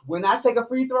cheating. When I take a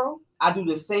free throw, I do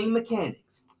the same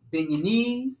mechanics. Bend your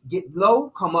knees, get low,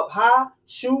 come up high,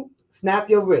 shoot, snap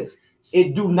your wrist.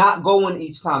 It do not go in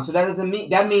each time. So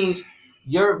that means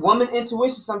your woman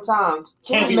intuition sometimes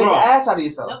can be make wrong. An ass out of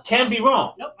yourself. Nope. Can be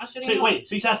wrong. Nope. I shouldn't. So wait.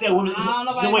 So you trying to say a woman? I don't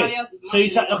know about anybody else. So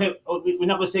you try? Okay. We're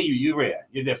not gonna say you. You're rare.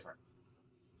 You're different.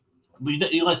 But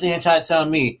you're gonna sit here and try to tell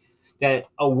me that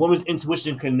a woman's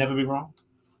intuition can never be wrong?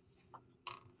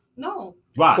 No.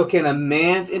 Why? So can a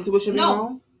man's intuition be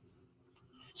wrong?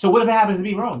 So what if it happens to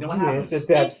be wrong? Then what happens?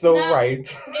 That's so right.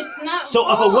 It's not. So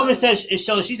wrong. if a woman says it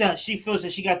shows she feels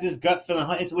that she got this gut feeling,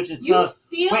 her intuition is you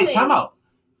feel wait, it. time out.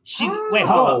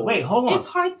 Hold on. It's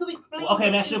hard to explain. Okay,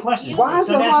 let me ask you a question. Why is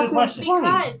it hard to explain?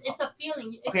 Because it's a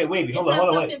feeling. Okay, wait. It's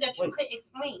not something that you could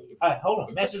explain. All right, hold on.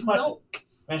 Let me ask you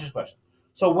a question.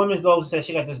 So a woman goes and says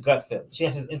she got this gut feeling. She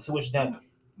has this intuition that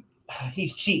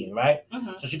he's cheating, right?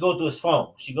 Mm-hmm. So she goes through his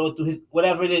phone. She goes through his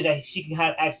whatever it is that she can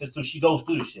have access to. She goes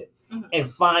through the shit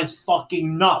and finds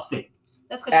fucking nothing.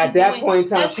 At that point in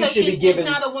time, she should be given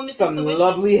some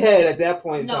lovely head at that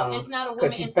point in time. No, it's not a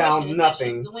woman's intuition. Because she found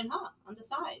nothing. She's doing her on the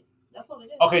side. That's what it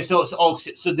is. Okay,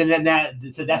 so then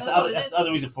that's the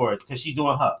other reason for it because she's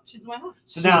doing her. She's doing her.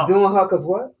 So now she's doing her because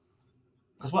what?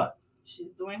 Because what?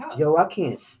 She's doing her. Yo, I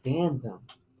can't stand them.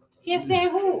 Can't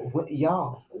stand who?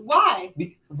 Y'all. Why?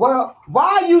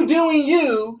 Why are you doing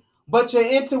you? But your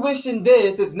intuition,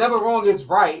 it's never wrong. It's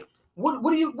right.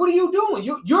 What are you doing?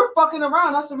 You're fucking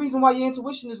around. That's the reason why your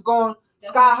intuition is going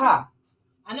sky high.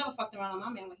 I never fucked around on my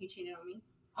man when he cheated on me.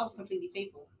 I was completely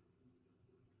faithful.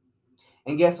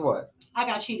 And guess what? I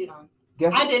got cheated on.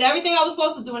 I did everything I was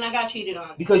supposed to do and I got cheated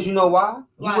on. Because you know why?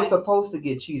 You were supposed to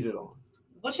get cheated on.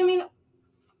 What you mean?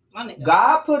 My nigga.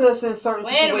 God put us in certain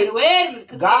situations. Wait a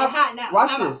minute. God, it's hot now.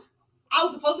 Watch this. I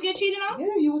was supposed to get cheated on?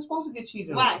 Yeah, you were supposed to get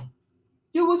cheated on. Why?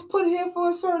 You was put here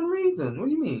for a certain reason. What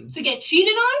do you mean? To get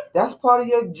cheated on? That's part of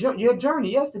your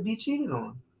journey. Yes, to be cheated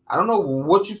on. I don't know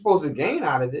what you're supposed to gain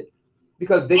out of it.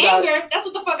 Because they anger. That's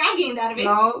what the fuck I gained out of it.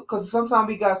 No, because sometimes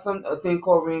we got a thing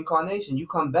called reincarnation. You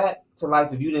come back to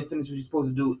life if you didn't finish what you're supposed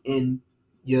to do in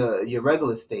your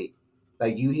regular state.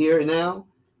 Like you here now,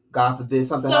 God forbid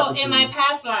something happens to you. So in my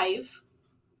past life,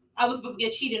 I was supposed to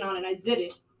get cheated on and I did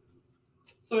it.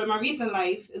 So in my recent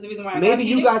life is the reason why I got cheated. Maybe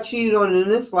you got cheated on in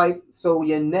this life, so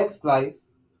your next life.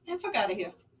 And fuck out of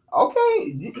here.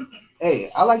 Okay.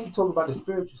 Hey, I like to talk about the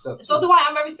spiritual stuff. So do I.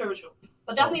 I'm very spiritual.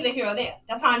 But that's neither here or there.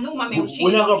 That's how I knew my man was cheating.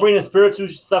 We're not going to bring the spiritual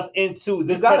stuff into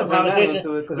this type of conversation.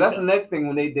 Because that's the next thing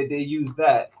when they use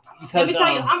that. Let me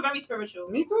tell you, I'm very spiritual.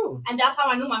 Me too. And that's how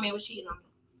I knew my man was cheating on me.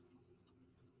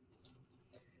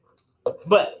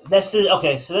 But that's it.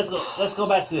 Okay, so let's go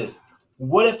back to this.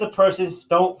 What if the person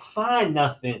don't find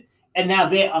nothing and now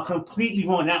they are completely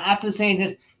wrong? Now after saying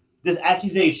this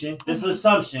accusation, this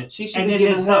assumption, she should be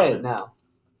given head now.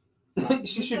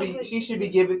 she should be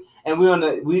giving, and we on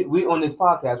this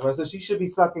podcast, right? So she should be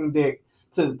sucking dick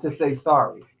to say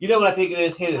sorry. You know what I think it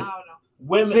is? Here it is. I don't know.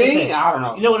 Women, see, listen, I don't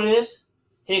know. You know what it is?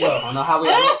 Here you go. I don't know how we.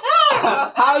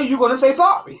 How are you gonna say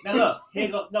sorry? Now look, here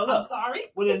you go. No, look. I'm sorry.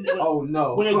 Oh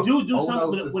no. When a dude do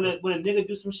something, when a nigga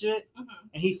do some shit, and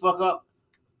he fuck up,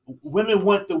 women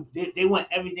want they want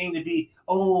everything to be.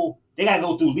 Oh, they gotta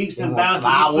go through leaps and bounds to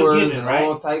be forgiven, right?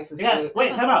 All types of shit.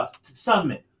 Wait, time out.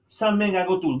 Some men gotta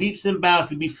go through leaps and bounds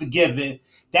to be forgiven.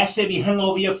 That shit be hanging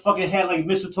over your fucking head like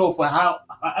mistletoe for however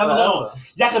long.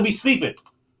 Y'all could be sleeping.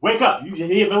 Wake up. You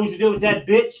remember what you did with that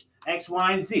bitch? X,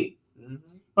 Y, and Z.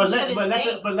 But let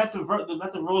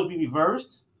the roles be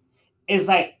reversed. It's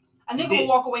like a nigga will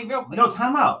walk away real quick. No,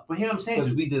 time out. But here I'm saying,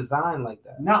 because we design like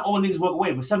that. Not all niggas walk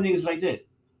away, but some niggas like this.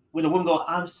 When the woman go,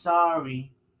 I'm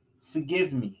sorry,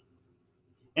 forgive me.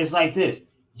 It's like this.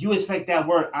 You expect that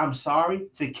word, I'm sorry,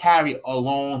 to carry a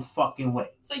long fucking way.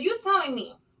 So you telling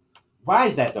me? Why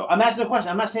is that though? I'm asking a question.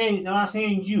 I'm not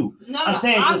saying you. No, I'm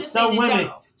saying for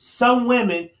some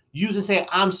women use to say,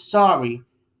 I'm sorry.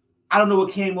 I don't know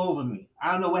what came over me.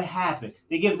 I don't know what happened.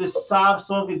 They give this sob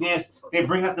song and dance. They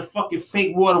bring out the fucking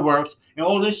fake waterworks, and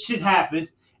all this shit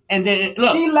happens. And then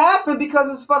look, she laughing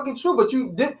because it's fucking true. But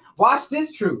you did watch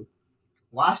this truth.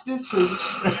 Watch this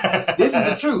truth. This is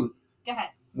the truth. Go ahead.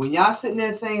 When y'all sitting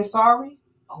there saying sorry,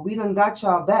 we done got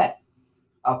y'all back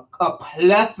a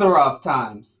plethora of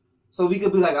times, so we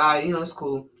could be like, all right, it's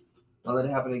cool. Don't let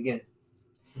it happen again.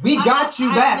 We got you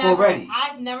back already.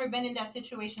 I've never been in that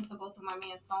situation to go through my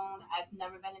man's phone. I've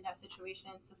never been in that situation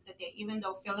to sit there, even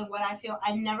though feeling what I feel.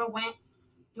 I never went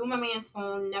through my man's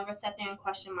phone, never sat there and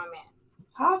questioned my man.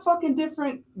 How fucking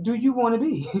different do you want to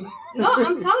be? No,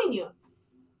 I'm telling you.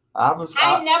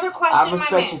 I never questioned my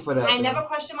man. You for that, I never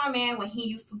questioned my man when he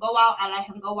used to go out. I let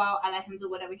him go out. I let him do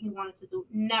whatever he wanted to do.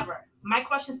 Never. My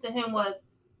questions to him was,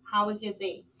 how was your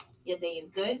day? Your day is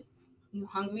good? You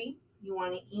hungry? You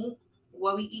want to eat?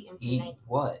 What we eating tonight? Eat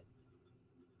what?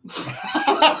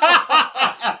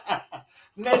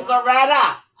 Miss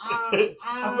Loretta.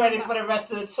 I'm ready for the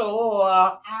rest of the tour.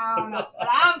 I don't know. But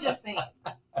I'm just saying.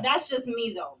 That's just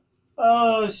me, though.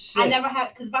 Oh, shit. I never have,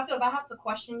 because if I have to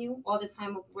question you all the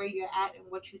time of where you're at and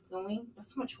what you're doing,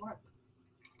 that's too much work.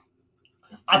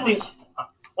 I think,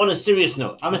 on a serious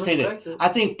note, I'm going to say this. I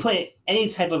think putting any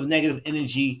type of negative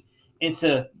energy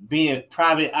into being a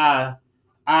private eye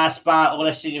spot, all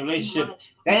that shit in a relationship,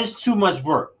 that is too much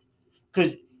work.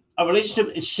 Because a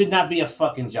relationship, it should not be a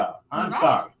fucking job. I'm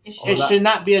sorry. It should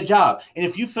not be a job. And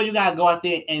if you feel you got to go out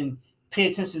there and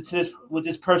pay attention to this, what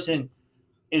this person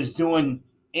is doing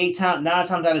 9 times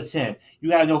out of 10, you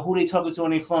got to know who they talking to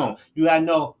on their phone. You got to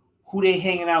know who they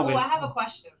hanging out with. I have a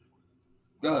question.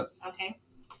 Good. Okay.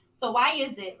 So why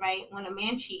is it, right, when a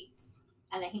man cheats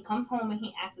and then he comes home and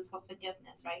he asks for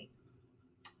forgiveness, right?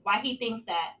 Why he thinks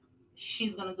that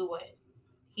she's going to do what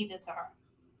he did to her?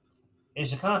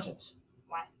 It's your conscience.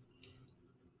 Why?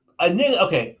 A nigga,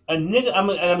 I'm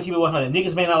gonna keep it 100.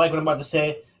 Niggas may not like what I'm about to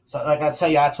say. So, like I tell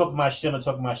you, I talk my shit. I'm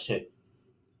talking my shit.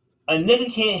 A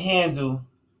nigga can't handle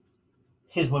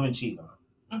his woman cheating on him.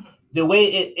 Mm-hmm. The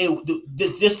way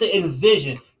just to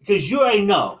envision, because you already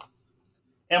know,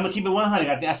 and I'm gonna keep it 100.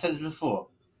 I said this before.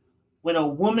 When a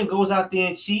woman goes out there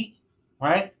and cheat,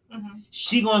 right? Mm-hmm.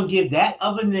 She gonna give that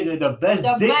other nigga the best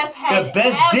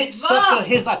dick sucks of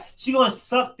his life. She gonna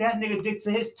suck that nigga dick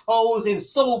to his toes and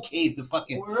soul cave the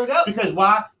fucking. Word up. Because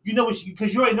why?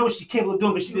 Because you already know what she's capable of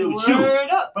doing, but she did it with you.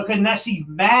 Up. Because now she's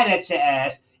mad at your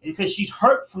ass because she's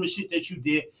hurt from the shit that you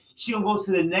did. She gonna go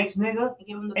to the next nigga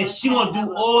and she gonna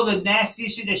do all the nasty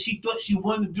shit that she thought she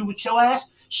wanted to do with your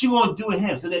ass. She gonna do with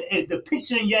him. So the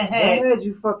picture in your head. Go ahead,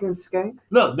 you fucking skank.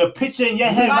 Look, the picture in your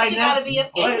head right now. Why she gotta be a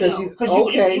skank?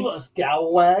 Because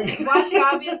scalawag. Why she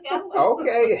gotta be a scalawag?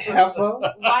 Okay, heifer.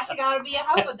 Why she gotta be a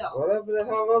heifer though? Whatever the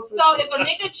hell else. So if a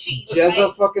nigga cheats, just right?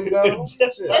 A fucking girl.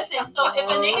 Listen, so if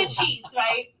a nigga cheats,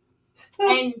 right,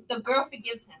 and the girl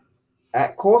forgives him,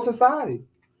 at core society.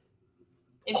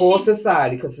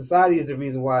 Society, because society is the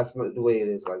reason why it's the way it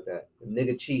is like that. The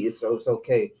nigga cheat, it's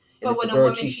okay. And if the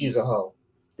girl cheats, she's a hoe.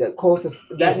 That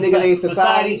nigga ain't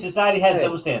society. Society has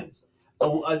double standards.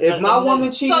 If my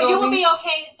woman cheats, so you would be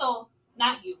okay. So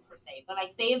not you per se, but like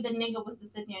say if the nigga was to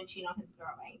sit there and cheat on his girl,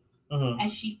 right, and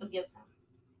she forgives him,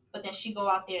 but then she go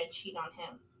out there and cheat on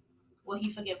him, will he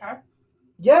forgive her?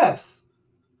 Yes.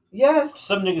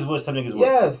 Some niggas would. Some niggas would.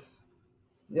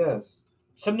 Yes.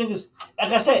 Some niggas,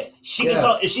 like I said, she can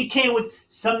talk. If she came with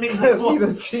some niggas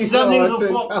before, some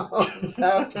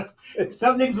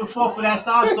niggas will fall for that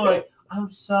star story. I'm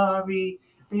sorry,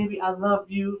 baby, I love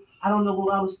you. I don't know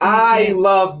what I was thinking. I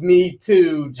love me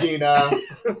too, Gina.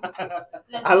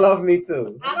 I love me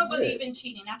too. I don't believe in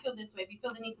cheating. I feel this way. If you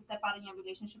feel the need to step out in your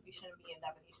relationship, you shouldn't be in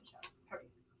that relationship. Hurry.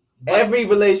 Every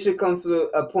relationship comes to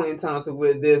a point in time to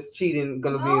where there's cheating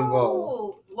gonna be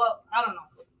involved. Well, I don't know.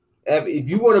 If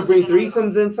you want to bring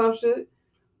threesomes in some shit,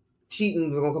 cheating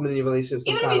is gonna come in your relationship.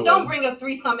 Even if you don't bring a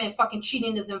threesome in, fucking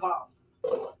cheating is involved.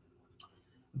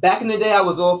 Back in the day, I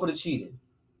was all for the cheating.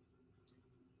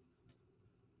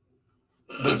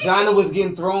 Vagina was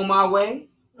getting thrown my way.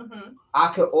 Mm-hmm. I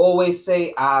could always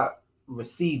say I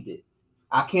received it.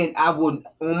 I would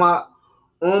on my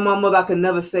mother. I could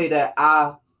never say that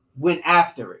I went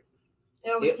after it.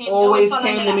 It always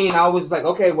came to me, and I was like,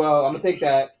 okay, well, I'm gonna take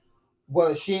that.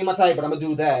 Well, she ain't my type, but I'm gonna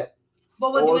do that.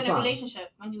 But was you in a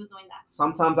relationship when you was doing that?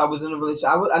 Sometimes I was in a relationship.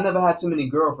 I never had too many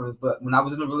girlfriends, but when I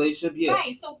was in a relationship, yeah.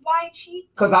 Right. So why cheat?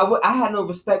 Because I had no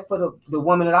respect for the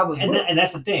woman that I was with. And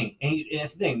that's the thing. And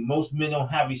that's the thing. Most men don't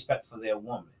have respect for their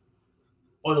woman.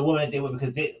 Or the woman that they were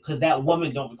because that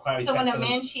woman don't require respect. So when a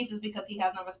man cheats, is because he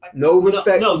has no respect. No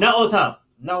respect. No, not all the time.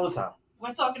 Not all the time.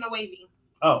 We're talking to wavy.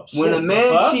 Oh, shit. When a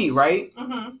man cheat, right?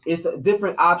 Mm-hmm. It's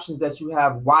different options that you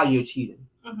have while you're cheating.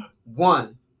 Mm-hmm.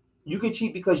 One, you can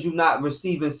cheat because you're not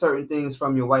receiving certain things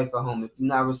from your wife at home. If you're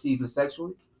not receiving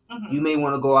sexually, mm-hmm. you may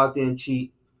want to go out there and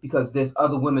cheat because there's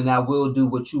other women that will do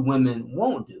what you women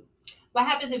won't do. What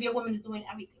happens if your woman is doing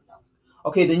everything though?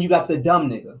 Okay, then you got the dumb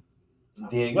nigga.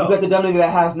 There you go. You got the dumb nigga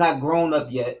that has not grown up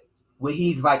yet, where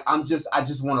he's like, I just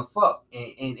want to fuck,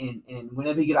 and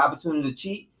whenever he get an opportunity to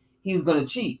cheat, he's gonna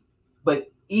cheat.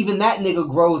 But even that nigga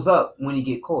grows up when he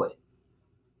get caught.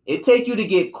 It take you to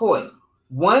get caught.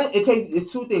 One,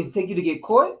 it's two things. It take you to get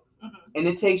caught, mm-hmm. and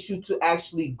it takes you to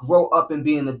actually grow up and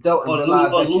be an adult and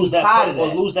realize that you're tired of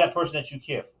that. Or lose that person that you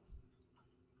care for.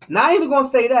 Not even gonna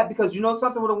say that because you know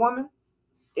something with a woman,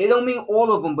 it don't mean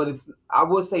all of them, but I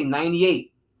would say 98.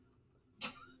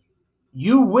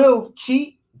 You will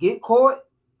cheat, get caught,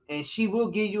 and she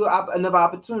will give you another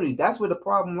opportunity. That's where the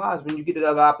problem lies when you get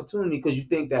another opportunity because you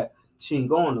think that she ain't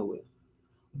going nowhere.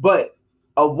 But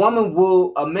a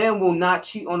man will not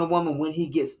cheat on a woman when he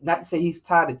gets, not to say he's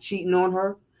tired of cheating on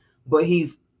her, but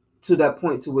he's to that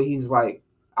point to where he's like,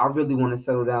 I really want to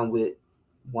settle down with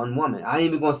one woman. I ain't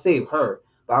even going to save her,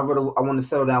 but I want to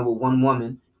settle down with one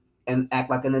woman and act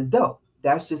like an adult.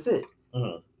 That's just it.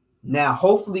 Mm-hmm. Now,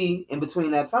 hopefully, in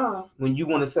between that time, when you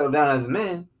want to settle down as a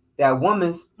man, that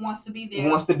woman wants to be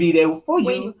there for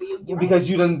you because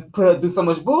you done put her through so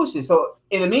much bullshit. So,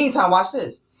 in the meantime, watch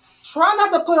this. Try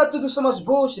not to put her through so much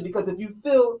bullshit because if you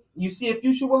feel you see a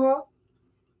future with her,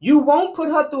 you won't put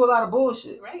her through a lot of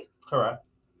bullshit. Right. Correct.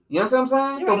 You know what I'm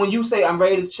saying? You're so right. When you say, I'm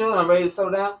ready to chill, I'm ready to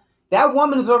settle down, that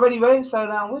woman is already ready to settle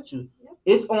down with you. Yep.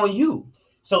 It's on you.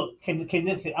 So, I'm going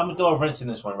to throw a wrench in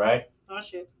this one, right? Oh,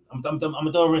 shit. I'm gonna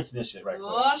throw a wrench in this shit right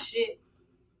quick. Oh shit!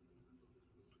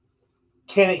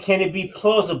 Can it be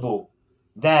plausible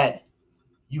that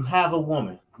you have a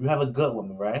woman, you have a good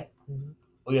woman, right? Mm-hmm.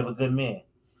 Or you have a good man,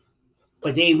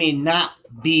 but they may not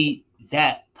be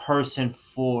that person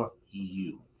for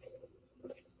you?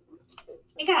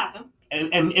 It can happen.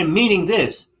 And meaning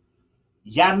this,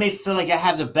 y'all may feel like y'all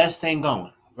have the best thing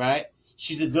going, right?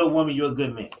 She's a good woman, you're a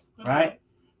good man, mm-hmm. right?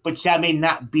 But y'all may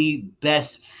not be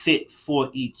best fit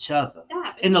for each other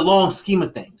in the long scheme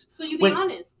of things. So you be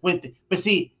honest. But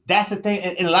see, that's the thing.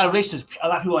 In a lot of relationships, a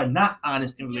lot of people are not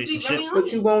honest in relationships.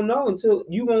 But you won't know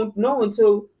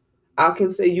until I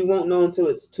can say you won't know until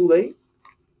it's too late.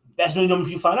 That's when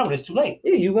you find out when it's too late.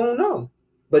 Yeah, you won't know.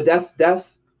 But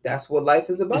that's what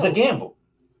life is about. It's a gamble.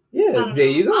 Yeah, there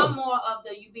you go. I'm more of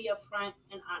the you be upfront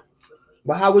and honest with me.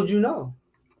 But how would you know?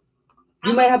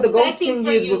 You might have to go 10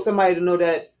 years with somebody to know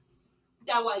that.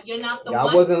 That what? You're not the one?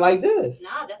 I wasn't like this.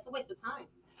 Nah, that's a waste of time.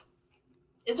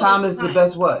 Time is the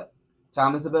best what?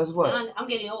 Time is the best what? I'm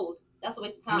getting old. That's a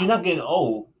waste of time. You're not getting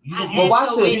old. But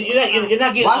watch this. You're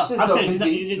not getting watch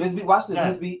this, Miss B, watch this.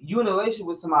 Miss B, you in a relationship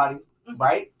with somebody, mm-hmm.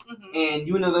 right? Mm-hmm. And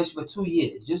you in a relationship for 2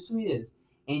 years, just 2 years.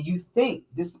 And you think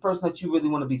this is the person that you really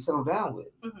want to be settled down with,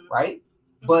 mm-hmm. right?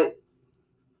 Mm-hmm. But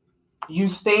you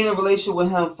stay in a relationship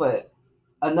with him for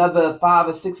another 5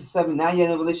 or 6 or 7. Now you're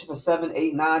in a relationship for 7,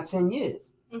 8, 9, 10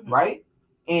 years, mm-hmm. right?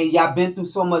 And y'all been through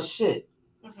so much shit.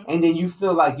 Mm-hmm. And then you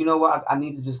feel like, you know what, I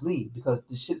need to just leave because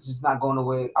the shit's just not going the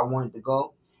way I want it to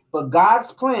go. But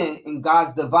God's plan and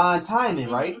God's divine timing,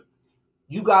 mm-hmm. right?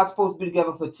 You guys supposed to be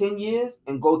together for 10 years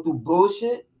and go through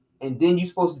bullshit. And then you're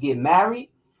supposed to get married.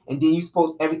 And then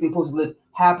everything supposed to live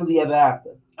happily ever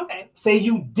after. Okay. Say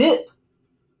you dip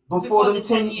before them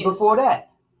 10 years. Before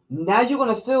that. Now you're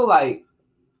going to feel like,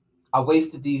 I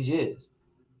wasted these years.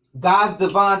 God's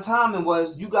divine timing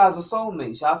was you guys were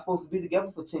soulmates. Y'all supposed to be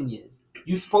together for 10 years.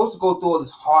 You supposed to go through all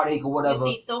this heartache or whatever.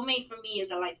 You see, soulmate for me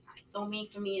is a lifetime.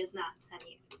 Soulmate for me is not 10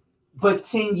 years. But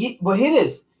 10 years, but here it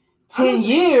is. 10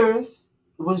 years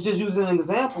was just using an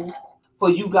example for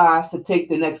you guys to take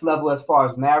the next level as far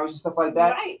as marriage and stuff like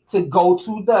that. Right. To go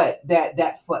to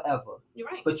that forever. You're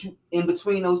right. But you, in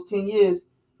between those 10 years,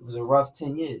 it was a rough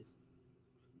 10 years.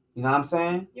 You know what I'm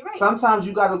saying? You're right. Sometimes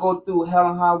you got to go through hell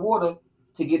and high water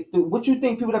to get through. What you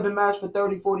think people that have been married for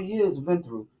 30, 40 years have been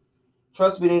through?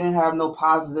 Trust me, they didn't have no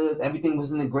positive. Everything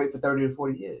wasn't great for 30 or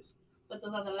 40 years. But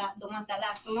those are the ones that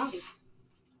last the longest.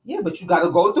 Yeah, but you got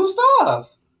to go through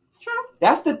stuff. True.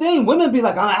 That's the thing. Women be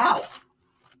like, I'm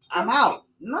out.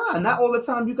 Nah, not all the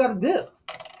time you got to dip.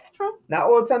 True. Not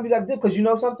all the time you got to dip. Because you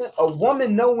know something? A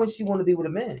woman know when she want to be with a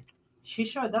man. She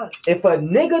sure does. If a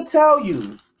nigga tell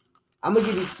you, I'm going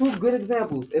to give you 2 good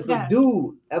examples. If a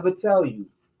dude ever tell you,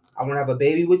 I want to have a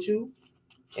baby with you,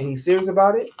 and he's serious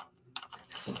about it,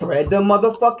 spread the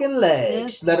motherfucking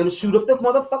legs. Let him shoot up the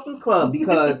motherfucking club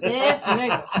because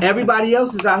everybody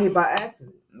else is out here by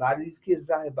accident. A lot of these kids is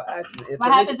out here by accident.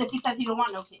 What happens if he says he don't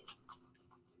want no kids?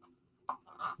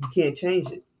 You can't change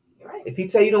it. You're right. If he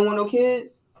tell you don't want no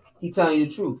kids, he telling you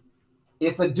the truth.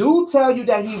 If a dude tell you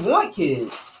that he want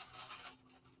kids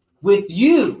with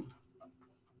you,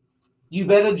 you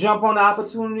better jump on the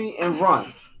opportunity and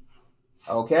run.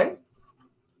 Okay?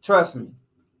 Trust me.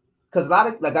 Because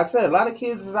like I said, a lot of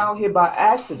kids is out here by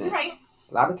accident. Right.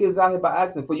 A lot of kids out here by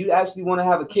accident. For you to actually want to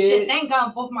have a kid. Shit, thank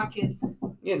God both my kids.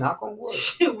 Yeah, knock on wood.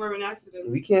 Shit, were in accidents.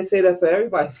 We can't say that for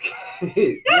everybody's kids.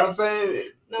 You know what I'm saying?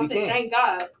 No, I'm saying thank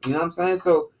God. You know what I'm saying?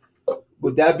 So,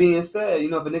 with that being said, you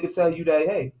know, if a nigga tell you that,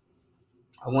 hey,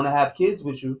 I want to have kids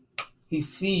with you, he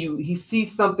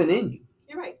sees something in you.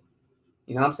 You're right.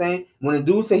 You know what I'm saying? When a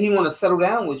dude say he want to settle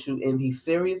down with you and he's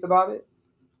serious about it,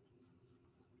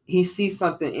 he sees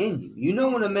something in you. You know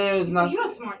when a man is not... You're a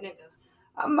smart nigga.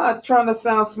 I'm not trying to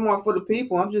sound smart for the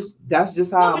people. That's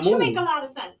just how I move. But you make a lot of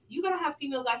sense. You're going to have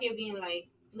females out here being like,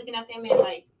 looking at their man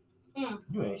like,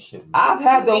 You ain't shit. I've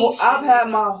had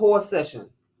my whore session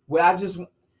where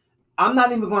I'm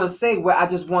not even going to say where I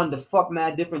just wanted to fuck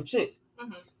mad different chicks.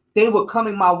 Mm-hmm. They were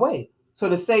coming my way. So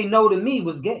to say no to me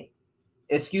was gay.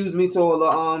 Excuse me to all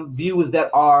the viewers that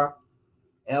are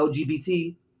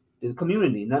LGBT, the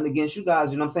community. Nothing against you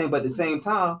guys, you know what I'm saying? But at the same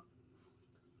time,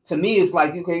 to me, it's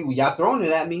like, okay, well, y'all throwing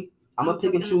it at me. I'm going to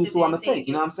pick and choose who I'm going to take.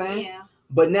 You know what I'm saying? Yeah.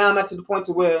 But now I'm at to the point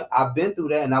to where I've been through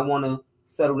that and I want to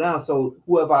settle down. So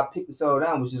whoever I pick to settle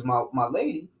down, which is my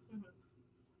lady,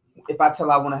 if I tell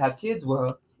her I want to have kids with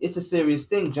her, it's a serious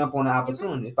thing. Jump on the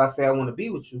opportunity. If I say I want to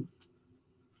be with you,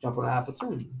 jump on the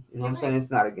opportunity. You know what I'm saying? It's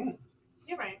not a game.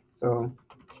 You're right. So,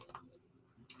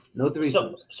 no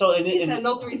threesomes. So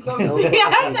no threesomes. I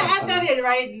have to add that in,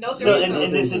 right? No threesomes. So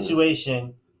in this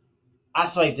situation, I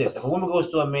feel like this. If a woman goes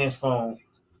through a man's phone,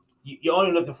 you're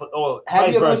only looking for... Or have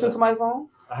you ever gone through somebody's phone?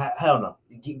 Hell no.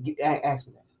 Ask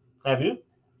me that. Have you?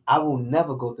 I will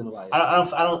never go through nobody's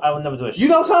phone. I will never do it. You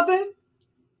know something?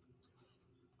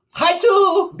 Hi,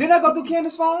 too! Didn't I go through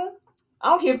Candace's phone? I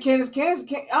don't care if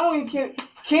I don't even care.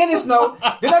 Candace know.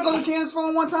 Didn't I go to Candace's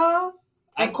phone one time?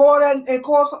 And call that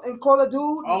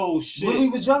dude. Oh shit! When we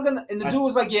was younger, and the dude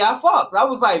was like, "Yeah, I fucked." I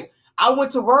was like, I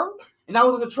went to work and I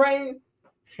was on the train,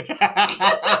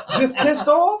 just pissed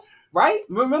off. Right?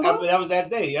 Remember? That was that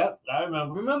day. Yep, I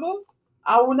remember. Remember?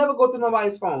 I will never go through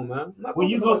nobody's phone, man. When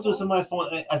you go through somebody's phone,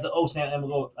 as the old saying,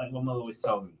 like my mother always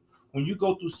told me, when you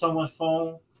go through someone's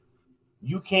phone,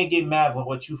 you can't get mad with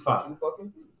what you find.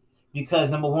 Because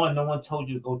number one, no one told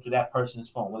you to go through that person's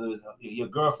phone, whether it's your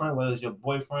girlfriend, whether it's your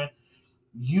boyfriend.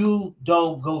 You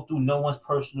don't go through no one's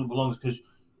personal belongings because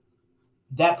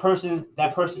that person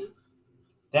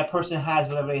has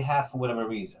whatever they have for whatever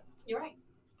reason. You're right.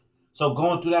 So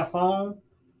going through that phone,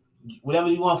 whatever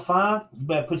you want to find, you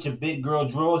better put your big girl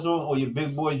drawers on or your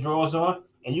big boy drawers on,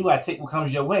 and you gotta take what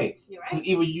comes your way. You're right. Because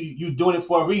either you doing it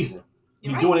for a reason,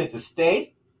 you're doing it to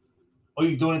stay, or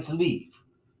you're doing it to leave.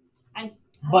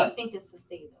 I think just to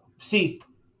stay though. See,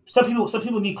 some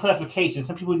people need clarification.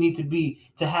 Some people need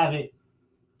to have it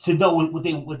to know what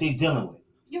they dealing with.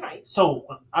 You're right. So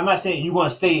I'm not saying you're gonna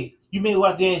stay. You may go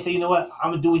out there and say, you know what,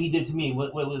 I'm gonna do what he did to me.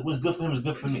 What's good for him is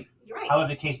good for me. You're right. However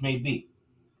the case may be.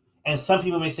 And some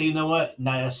people may say, you know what,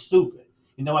 nah, that's stupid.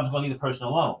 You know what, I'm just gonna leave the person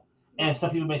alone. And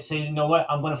some people may say, you know what,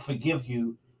 I'm gonna forgive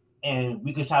you, and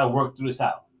we can try to work through this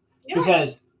out. You're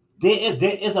because right.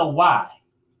 there is a why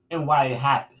and why it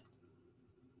happened.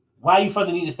 Why you felt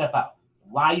the need to step out?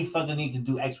 Why you felt the need to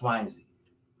do X, Y, and Z?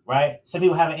 Right? Some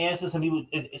people have an answer. Some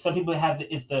people have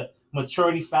it's the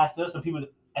maturity factor. Some people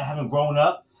haven't grown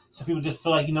up. Some people just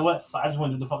feel like, you know what, I just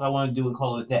want to do the fuck I want to do and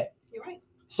call it a day. You're right.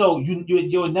 So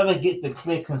you'll never get the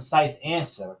clear, concise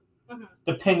answer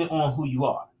depending on who you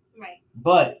are. Right.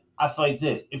 But I feel like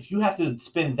this: if you have to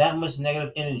spend that much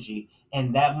negative energy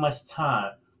and that much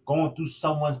time going through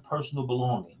someone's personal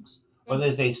belongings, whether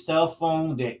it's their cell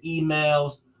phone, their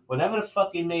emails, whatever the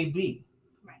fuck it may be,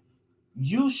 right,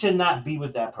 you should not be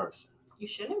with that person. You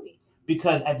shouldn't be.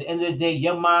 Because at the end of the day,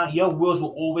 your mind, your wheels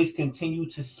will always continue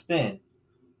to spin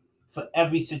for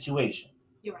every situation.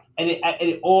 You're right. And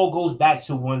it all goes back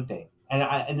to one thing.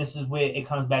 And this is where it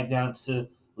comes back down to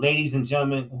ladies and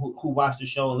gentlemen who watch the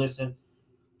show and listen.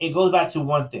 It goes back to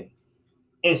one thing.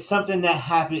 It's something that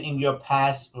happened in your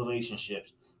past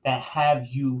relationships that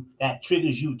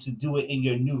triggers you to do it in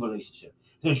your new relationship.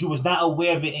 Because you was not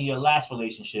aware of it in your last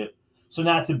relationship. So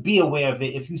now to be aware of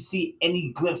it, if you see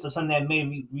any glimpse of something that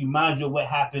may remind you of what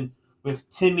happened with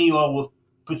Timmy or with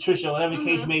Patricia, whatever the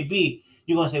case may be,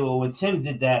 you're going to say, well, when Tim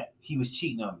did that, he was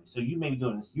cheating on me. So you may be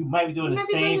doing this. You might be doing the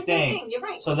same thing. You're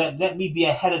right. So let me be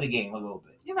ahead of the game a little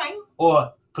bit. You're right.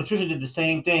 Or Patricia did the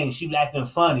same thing. She was acting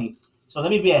funny. So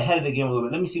let me be ahead of the game a little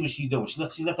bit. Let me see what she's doing. She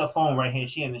left her phone right here.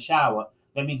 She in the shower.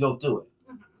 Let me go through it.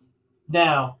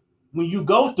 Now, when you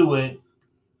go through it,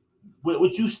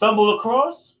 what you stumble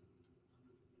across,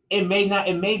 it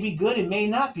may be good. It may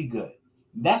not be good.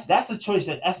 That's a choice.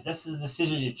 That's a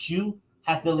decision that you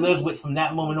have to live with from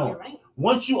that moment on. Right.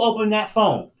 Once you open that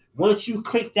phone, once you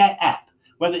click that app,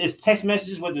 whether it's text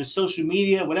messages, whether it's social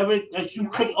media, whatever that you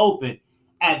click open,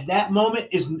 at that moment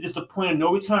is the point of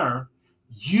no return.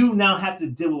 You now have to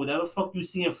deal with whatever fuck you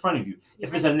see in front of you.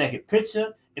 If it's a naked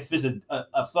picture, if it's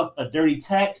a dirty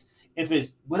text, if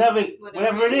it's whatever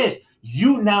it is,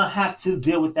 you now have to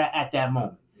deal with that at that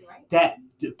moment. Right. That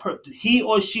he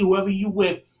or she, whoever you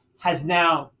with, has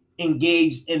now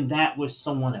engaged in that with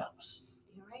someone else.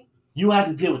 You're right. You have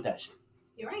to deal with that shit.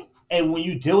 You're right. And when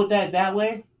you deal with that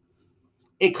way,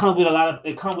 it comes with a lot.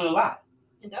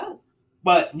 It does.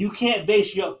 But you can't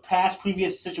base your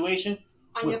previous situation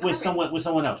with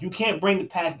someone else. You can't bring the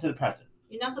past into the present.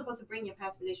 You're not supposed to bring your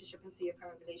past relationship into your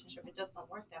current relationship. It just don't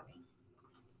work that way.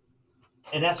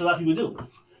 And that's what a lot of people do.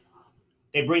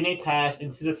 They bring their past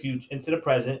into the future, into the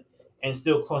present, and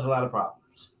still cause a lot of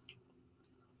problems.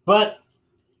 But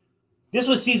this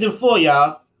was season 4,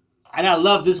 y'all. And I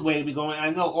love this way we're going. I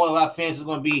know all of our fans are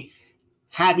going to be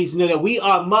happy to know that we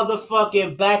are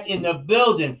motherfucking back in the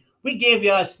building. We gave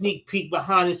y'all a sneak peek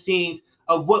behind the scenes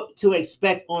of what to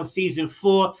expect on season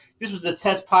 4. This was the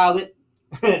test pilot.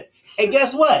 And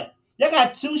guess what? Y'all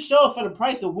got 2 shows for the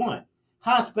price of 1.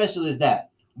 How special is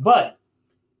that? But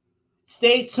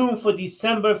stay tuned for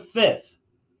December 5th.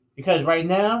 Because right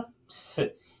now,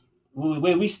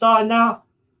 where we start now,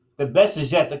 the best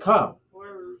is yet to come.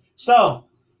 Word. So,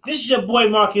 this is your boy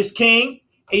Marcus King.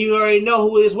 And you already know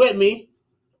who is with me.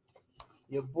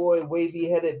 Your boy,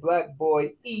 wavy-headed black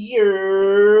boy, a.k.a.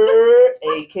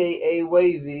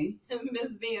 Wavy.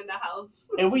 Miss B in the house.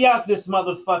 And we out this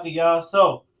motherfucker, y'all.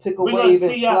 So, pick a wave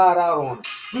and slide out on it.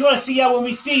 We're going to see y'all when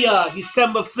we see y'all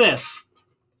December 5th.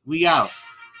 We out.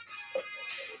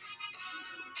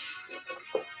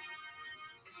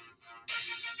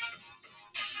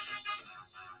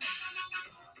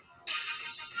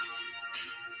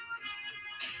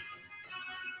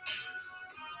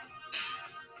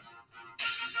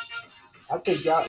 I think y'all